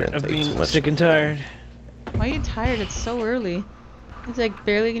That's not tired gonna of take too being much. sick and tired. Why are you tired? It's so early. It's like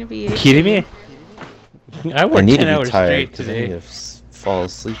barely gonna be 8. Kidding me? I I worked need 10 to be hours tired straight because I need today. to fall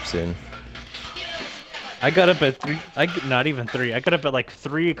asleep soon. I got up at 3. Not even 3. I got up at like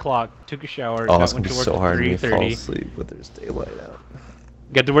 3 o'clock. Took a shower. Oh, got, it's gonna went be to work so at hard when you fall 3:30. asleep, but there's daylight out.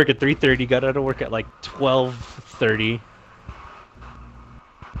 Got to work at 3:30. Got out of work at like 12:30.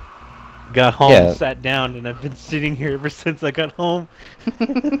 Got home, Yeah. sat down, and I've been sitting here ever since I got home.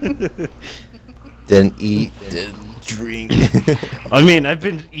 Didn't eat, didn't drink. I mean, I've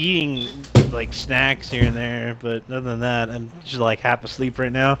been eating like snacks here and there, but other than that, I'm just like half asleep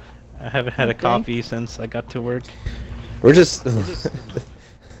right now. I haven't had a coffee since I got to work. We're just. This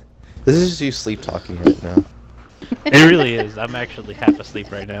is just you sleep talking right now. It really is. I'm actually half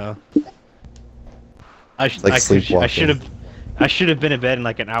asleep right now. I sleepwalking. should have been in bed in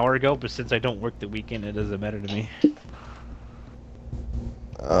like an hour ago, but since I don't work the weekend, it doesn't matter to me.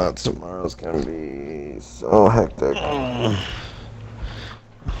 Tomorrow's gonna be so hectic.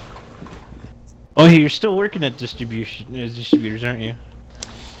 Oh, you're still working at distributors, aren't you?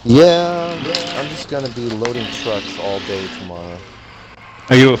 Yeah, I'm just gonna be loading trucks all day tomorrow.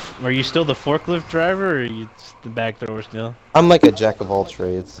 Are you still the forklift driver, or are you the bag thrower still? I'm like a jack of all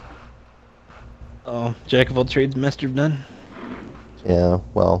trades. Oh, jack of all trades, master of none. Yeah,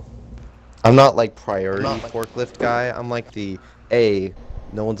 well, I'm not like priority forklift guy. I'm like the hey,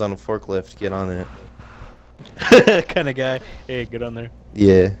 no one's on a forklift, get on it. Kind of guy. Hey, get on there.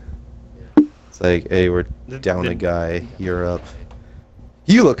 Yeah. It's like, hey, we're down a guy. You're up.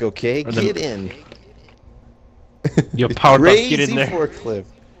 You look okay. Or the- Get in. Yo, power buff, get in Crazy there. forklift.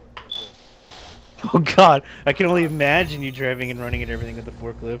 Oh God, I can only imagine you driving and running and everything with the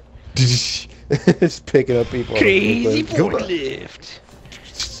forklift. Just picking up people. on the Crazy forklift. Go on. forklift.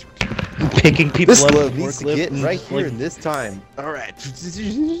 picking people This up. glove with needs to forklift get and right just, here like, in this time. All right.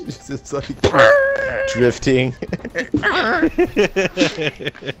 It's like drifting.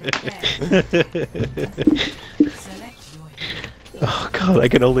 Oh god, I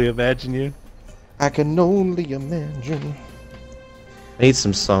can only imagine you. I can only imagine. I need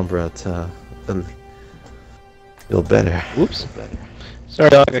some Sombra to feel better. Whoops. Sorry,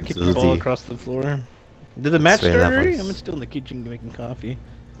 dog. I kicked the ball Absolutely. across the floor. Did the match Swear start that already? was- I'm still in the kitchen making coffee.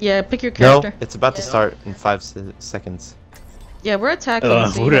 Yeah, pick your No, character. it's about to start in 5 seconds. Yeah, we're attacking, so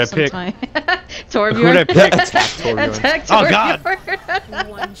who you did have I some pick? time. Who Torbjorn. did I pick? Attack Torbjorn. Attack Oh, God. Torbjorn.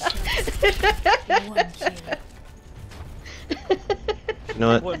 One shot. One kill. You know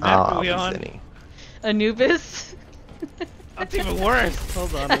what? What map are we use on? any. Anubis. That's even worse.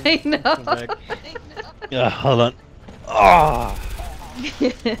 Hold on. let me I come know. back. Yeah, hold on. Oh,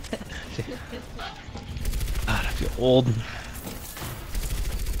 God, I feel old.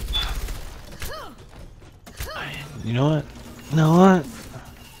 You know what? You know what?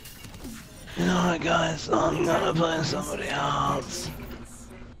 You know what, guys? I'm gonna play somebody else.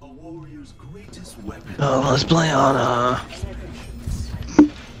 A warrior's greatest weapon. Oh, let's play on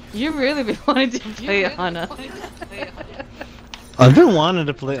You really been wanting to play Ana. I've been wanting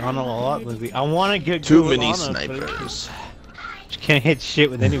to play Ana a lot lately. I want to get Too good with many Ana, but snipers. you can't hit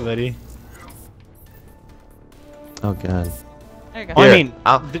shit with anybody. Oh god. There you go. I Here, mean,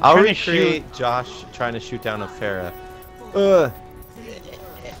 I'll they're I'll trying to recreate Josh trying to shoot down a Pharah.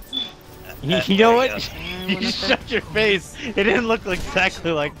 You know what? You shut your face. It didn't look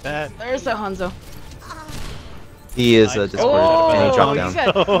exactly like that. There's the Hanzo. He is a discord. Oh, and he you dropped down.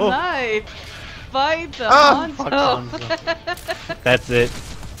 got sniped. Fight the Ah, fuck Hanzo. That's it. I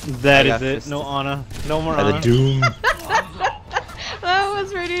That got is it. fisted. No Ana. No more By the Ana. doom. That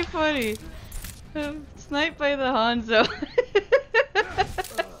was pretty funny. Sniped by the Hanzo.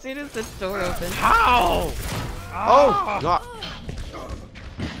 As soon as the door opened. How? Oh god.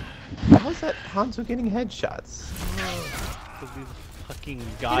 How is that Hanzo getting headshots? These fucking You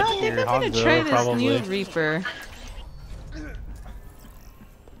god know, I think tier I'm gonna Hanzo, try this probably. new Reaper.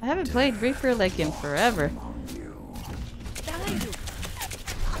 I haven't played Reaper like in forever.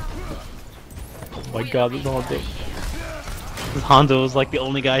 Oh my god, this whole thing. This Hanzo is like the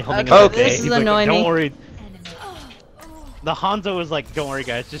only guy holding Okay, up the day. this is He's like, annoying don't me. worry. The Hanzo is like, don't worry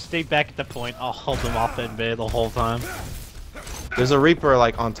guys, just stay back at the point. I'll hold them off that bay the whole time. There's a Reaper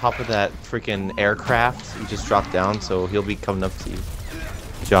like on top of that freaking aircraft. He just dropped down, so he'll be coming up to you,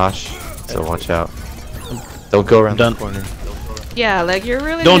 Josh. So watch out. Don't go around Done. the corner. Yeah, like you're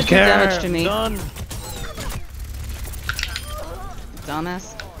really Don't gonna do care. damage to me. Done.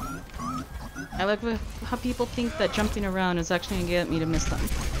 Dumbass. I like how people think that jumping around is actually gonna get me to miss them.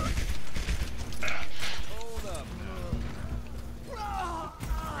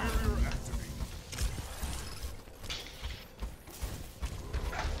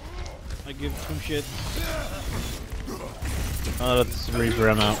 I give two shits. Oh, that's Reaper,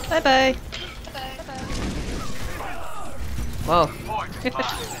 I'm out. Bye bye. Whoa.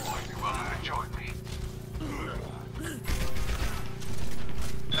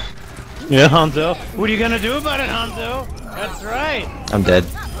 Yeah, Hanzo. What are you gonna do about it, Hanzo? That's right. I'm dead.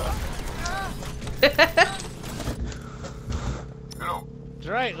 That's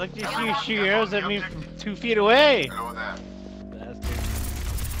right. Like you shoot arrows at me from 2 feet away. Bastard.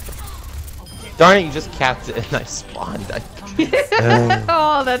 Darn it, you just capped it and I spawned.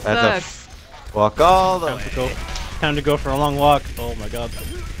 Oh, that That's sucks. walk all the Time way. to go. Time to go for a long walk. Oh my god.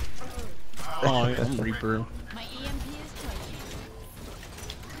 Oh, I'm Reaper.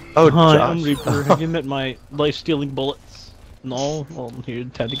 Oh, Hi, Josh. I'm Reaper. Have you met my life-stealing bullets? No? Well, here,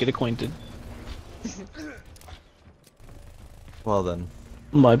 time to get acquainted. Well then.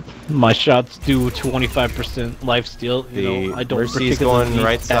 My shots do 25% life steal. You know, The I don't Mercy's particularly going need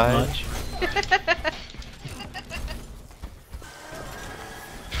right that side. much.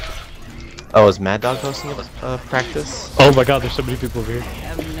 Oh, is Mad Dog hosting a practice? Oh my god, there's so many people over here. I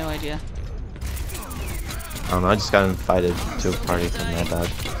have no idea. I don't know, I just got invited to a party from Mad Dog.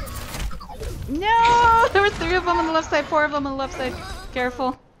 No! There were 3 of them on the left side, 4 of them on the left side.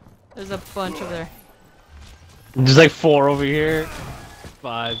 Careful. There's a bunch over there. There's like 4 over here.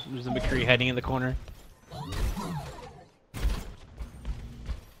 5. There's a McCree hiding in the corner.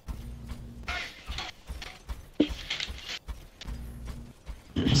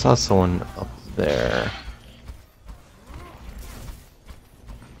 I saw someone up there.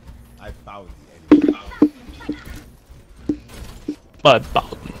 I found the enemy. But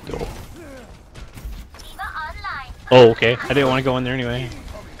oh, okay. I didn't want to go in there anyway.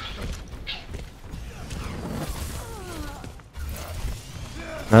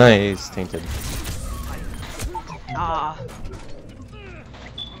 Nice, tainted. Ah.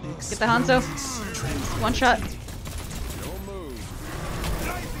 Get the Hanzo. One shot.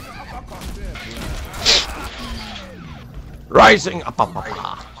 Rising up, up,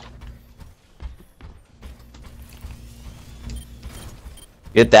 up.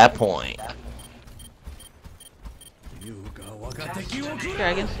 Get that point.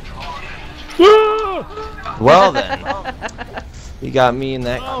 Dragon. Well then. You got me in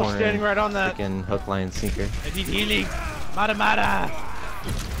that corner. Standing right on that. Freaking hook, line, sinker. I need healing. Mata mata.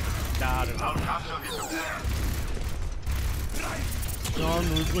 John,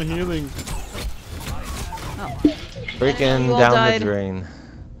 where's my healing? Oh. Freaking You all down died. the drain.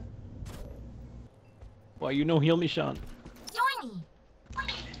 Why you no heal me, Sean?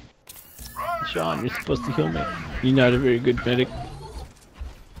 Sean, you're supposed to heal me. You're not a very good medic.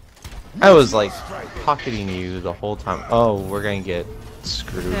 I was like pocketing you the whole time. Oh, we're gonna get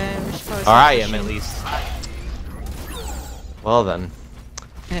screwed. Okay, we should probably Or I start am at pushing. least. Well then.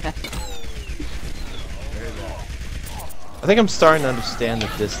 I think I'm starting to understand the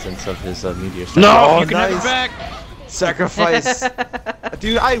distance of his meteor strike. No, Oh, you can have it nice. back. Sacrifice.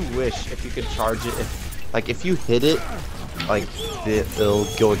 Dude, I wish if you could charge it. If you hit it, like it'll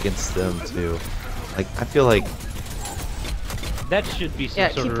go against them too. Like I feel like That should be some Yeah,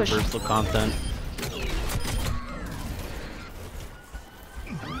 sort keep of pushing. reversal content.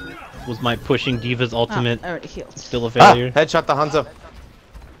 Was my pushing Diva's ultimate I already healed. still a failure? headshot the Hanzo.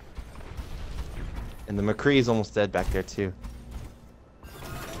 And the McCree is almost dead back there too.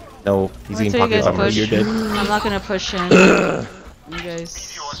 No, he's Wait getting till you guys pocketed by push. You're dead. I'm not gonna push in. You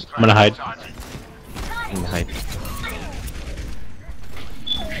guys. I'm gonna hide. and hide.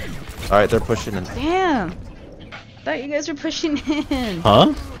 Alright, they're pushing in. Damn! Thought you guys were pushing in.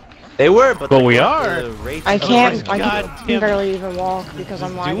 Huh? They were, but we are. I can't. my I God can damn it. barely even walk because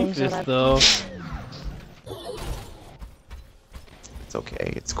I'm lagging so Doofus, bad. though. It's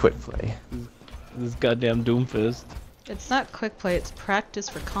okay. It's quick play. This goddamn Doomfist. It's not quick play, it's practice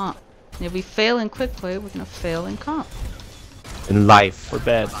for comp. And if we fail in quick play, we're gonna fail in comp. In life. We're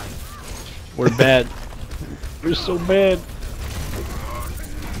bad. We're bad. We're so bad.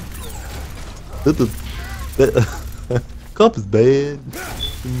 Comp is bad.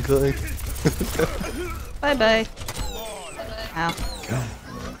 Bye bye. Ow.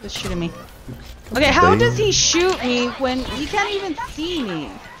 Just shooting me. Okay, how does he shoot me when he can't even see me?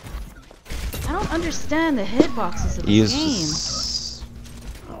 I don't understand the hitboxes of this game. Just...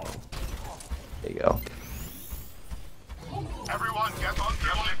 There you go. Everyone get on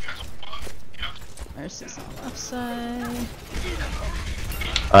Mercy's on the left side.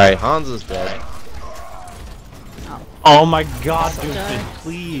 Alright, Hanzo's dead. Oh my god, So Doomfist, die.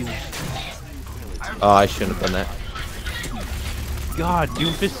 please. Oh, I shouldn't have done that. God,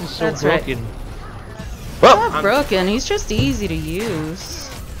 Doomfist is so That's right. broken. Well, Not broken, he's just easy to use.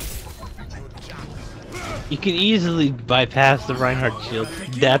 You can easily bypass the Reinhardt shield.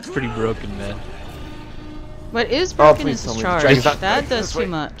 That's pretty broken, man. What is broken please is tell his me the charge. dragon's not That dead does this too way.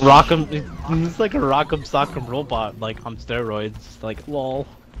 much. Rock'em, it's like a Rock'em Sock'em robot, like on steroids. Like, lol.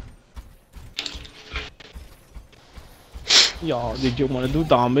 Y'all, did you want to do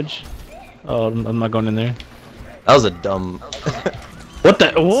damage? Oh, I'm not going in there. that was a dumb... What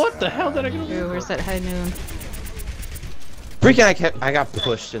the hell did I go? Ooh, where's that high noon? Freaking I got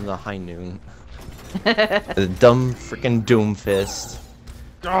pushed in the high noon. The dumb freaking Doomfist.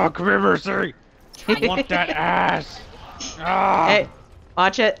 Oh, come here, Mercy! I want that ass! Ah! Hey,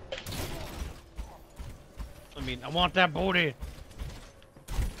 watch it. I mean, I want that booty!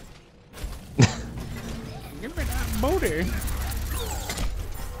 Give me that booty!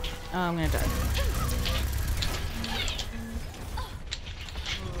 Oh, I'm gonna die.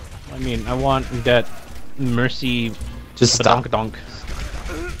 I mean, I want that Mercy... Just stop. Badonk-donk.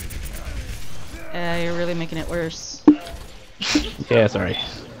 Yeah, you're really making it worse. Yeah, sorry.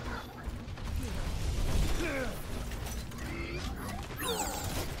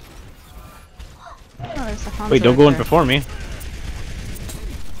 Oh, there's the Hanzo Wait, don't right go in there. before me.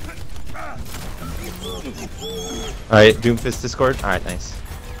 Alright, Doomfist Discord. Alright, nice.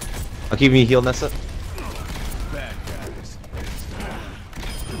 I'll keep me healed, Nessa.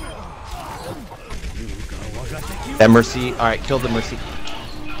 That Mercy. Alright, kill the Mercy.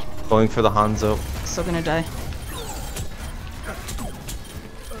 Going for the Hanzo. Still gonna die.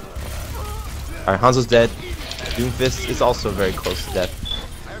 Alright, Hanzo's dead. Doomfist is also very close to death.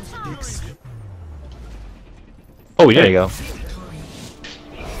 Oh, we There did. you go.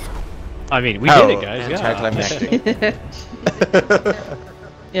 I mean, we Oh, did it, guys. anticlimactic.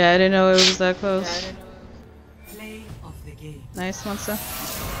 Yeah, I didn't know it was that close. Play of the game. Nice, Monster.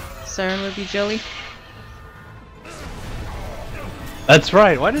 Siren would be jelly. That's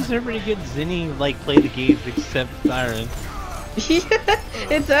right. Why does everybody get Zinni like play the games except Siren? Yeah,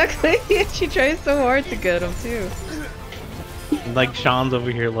 exactly. She tries so hard to get him too. Like Sean's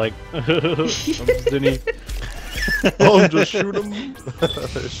over here like I'm Zinni. Oh, just shoot him.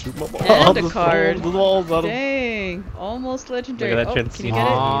 Shoot my ball. And a just card. roll the balls at him. Dang, almost legendary. Look at that Oh, chance can you to get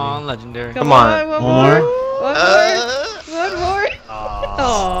it? Aw, legendary. Come on. on, one One more. more? One more.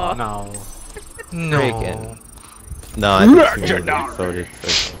 Aw. No. Friggin'. No, I think she voted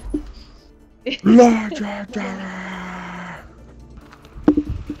first.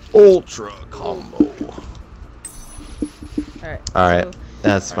 Ultra combo. Alright, So,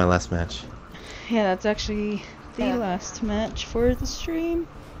 that's my last match. yeah, that's actually the last match for the stream.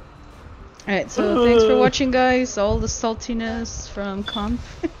 Alright, so thanks for watching, guys. All the saltiness from comp.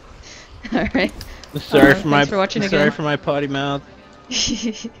 Alright. Sorry for my thanks for watching sorry again. for my potty mouth.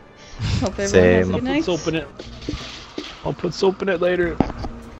 Hope everyone has a Same. good I'll night. put soap in it. I'll put soap in it later.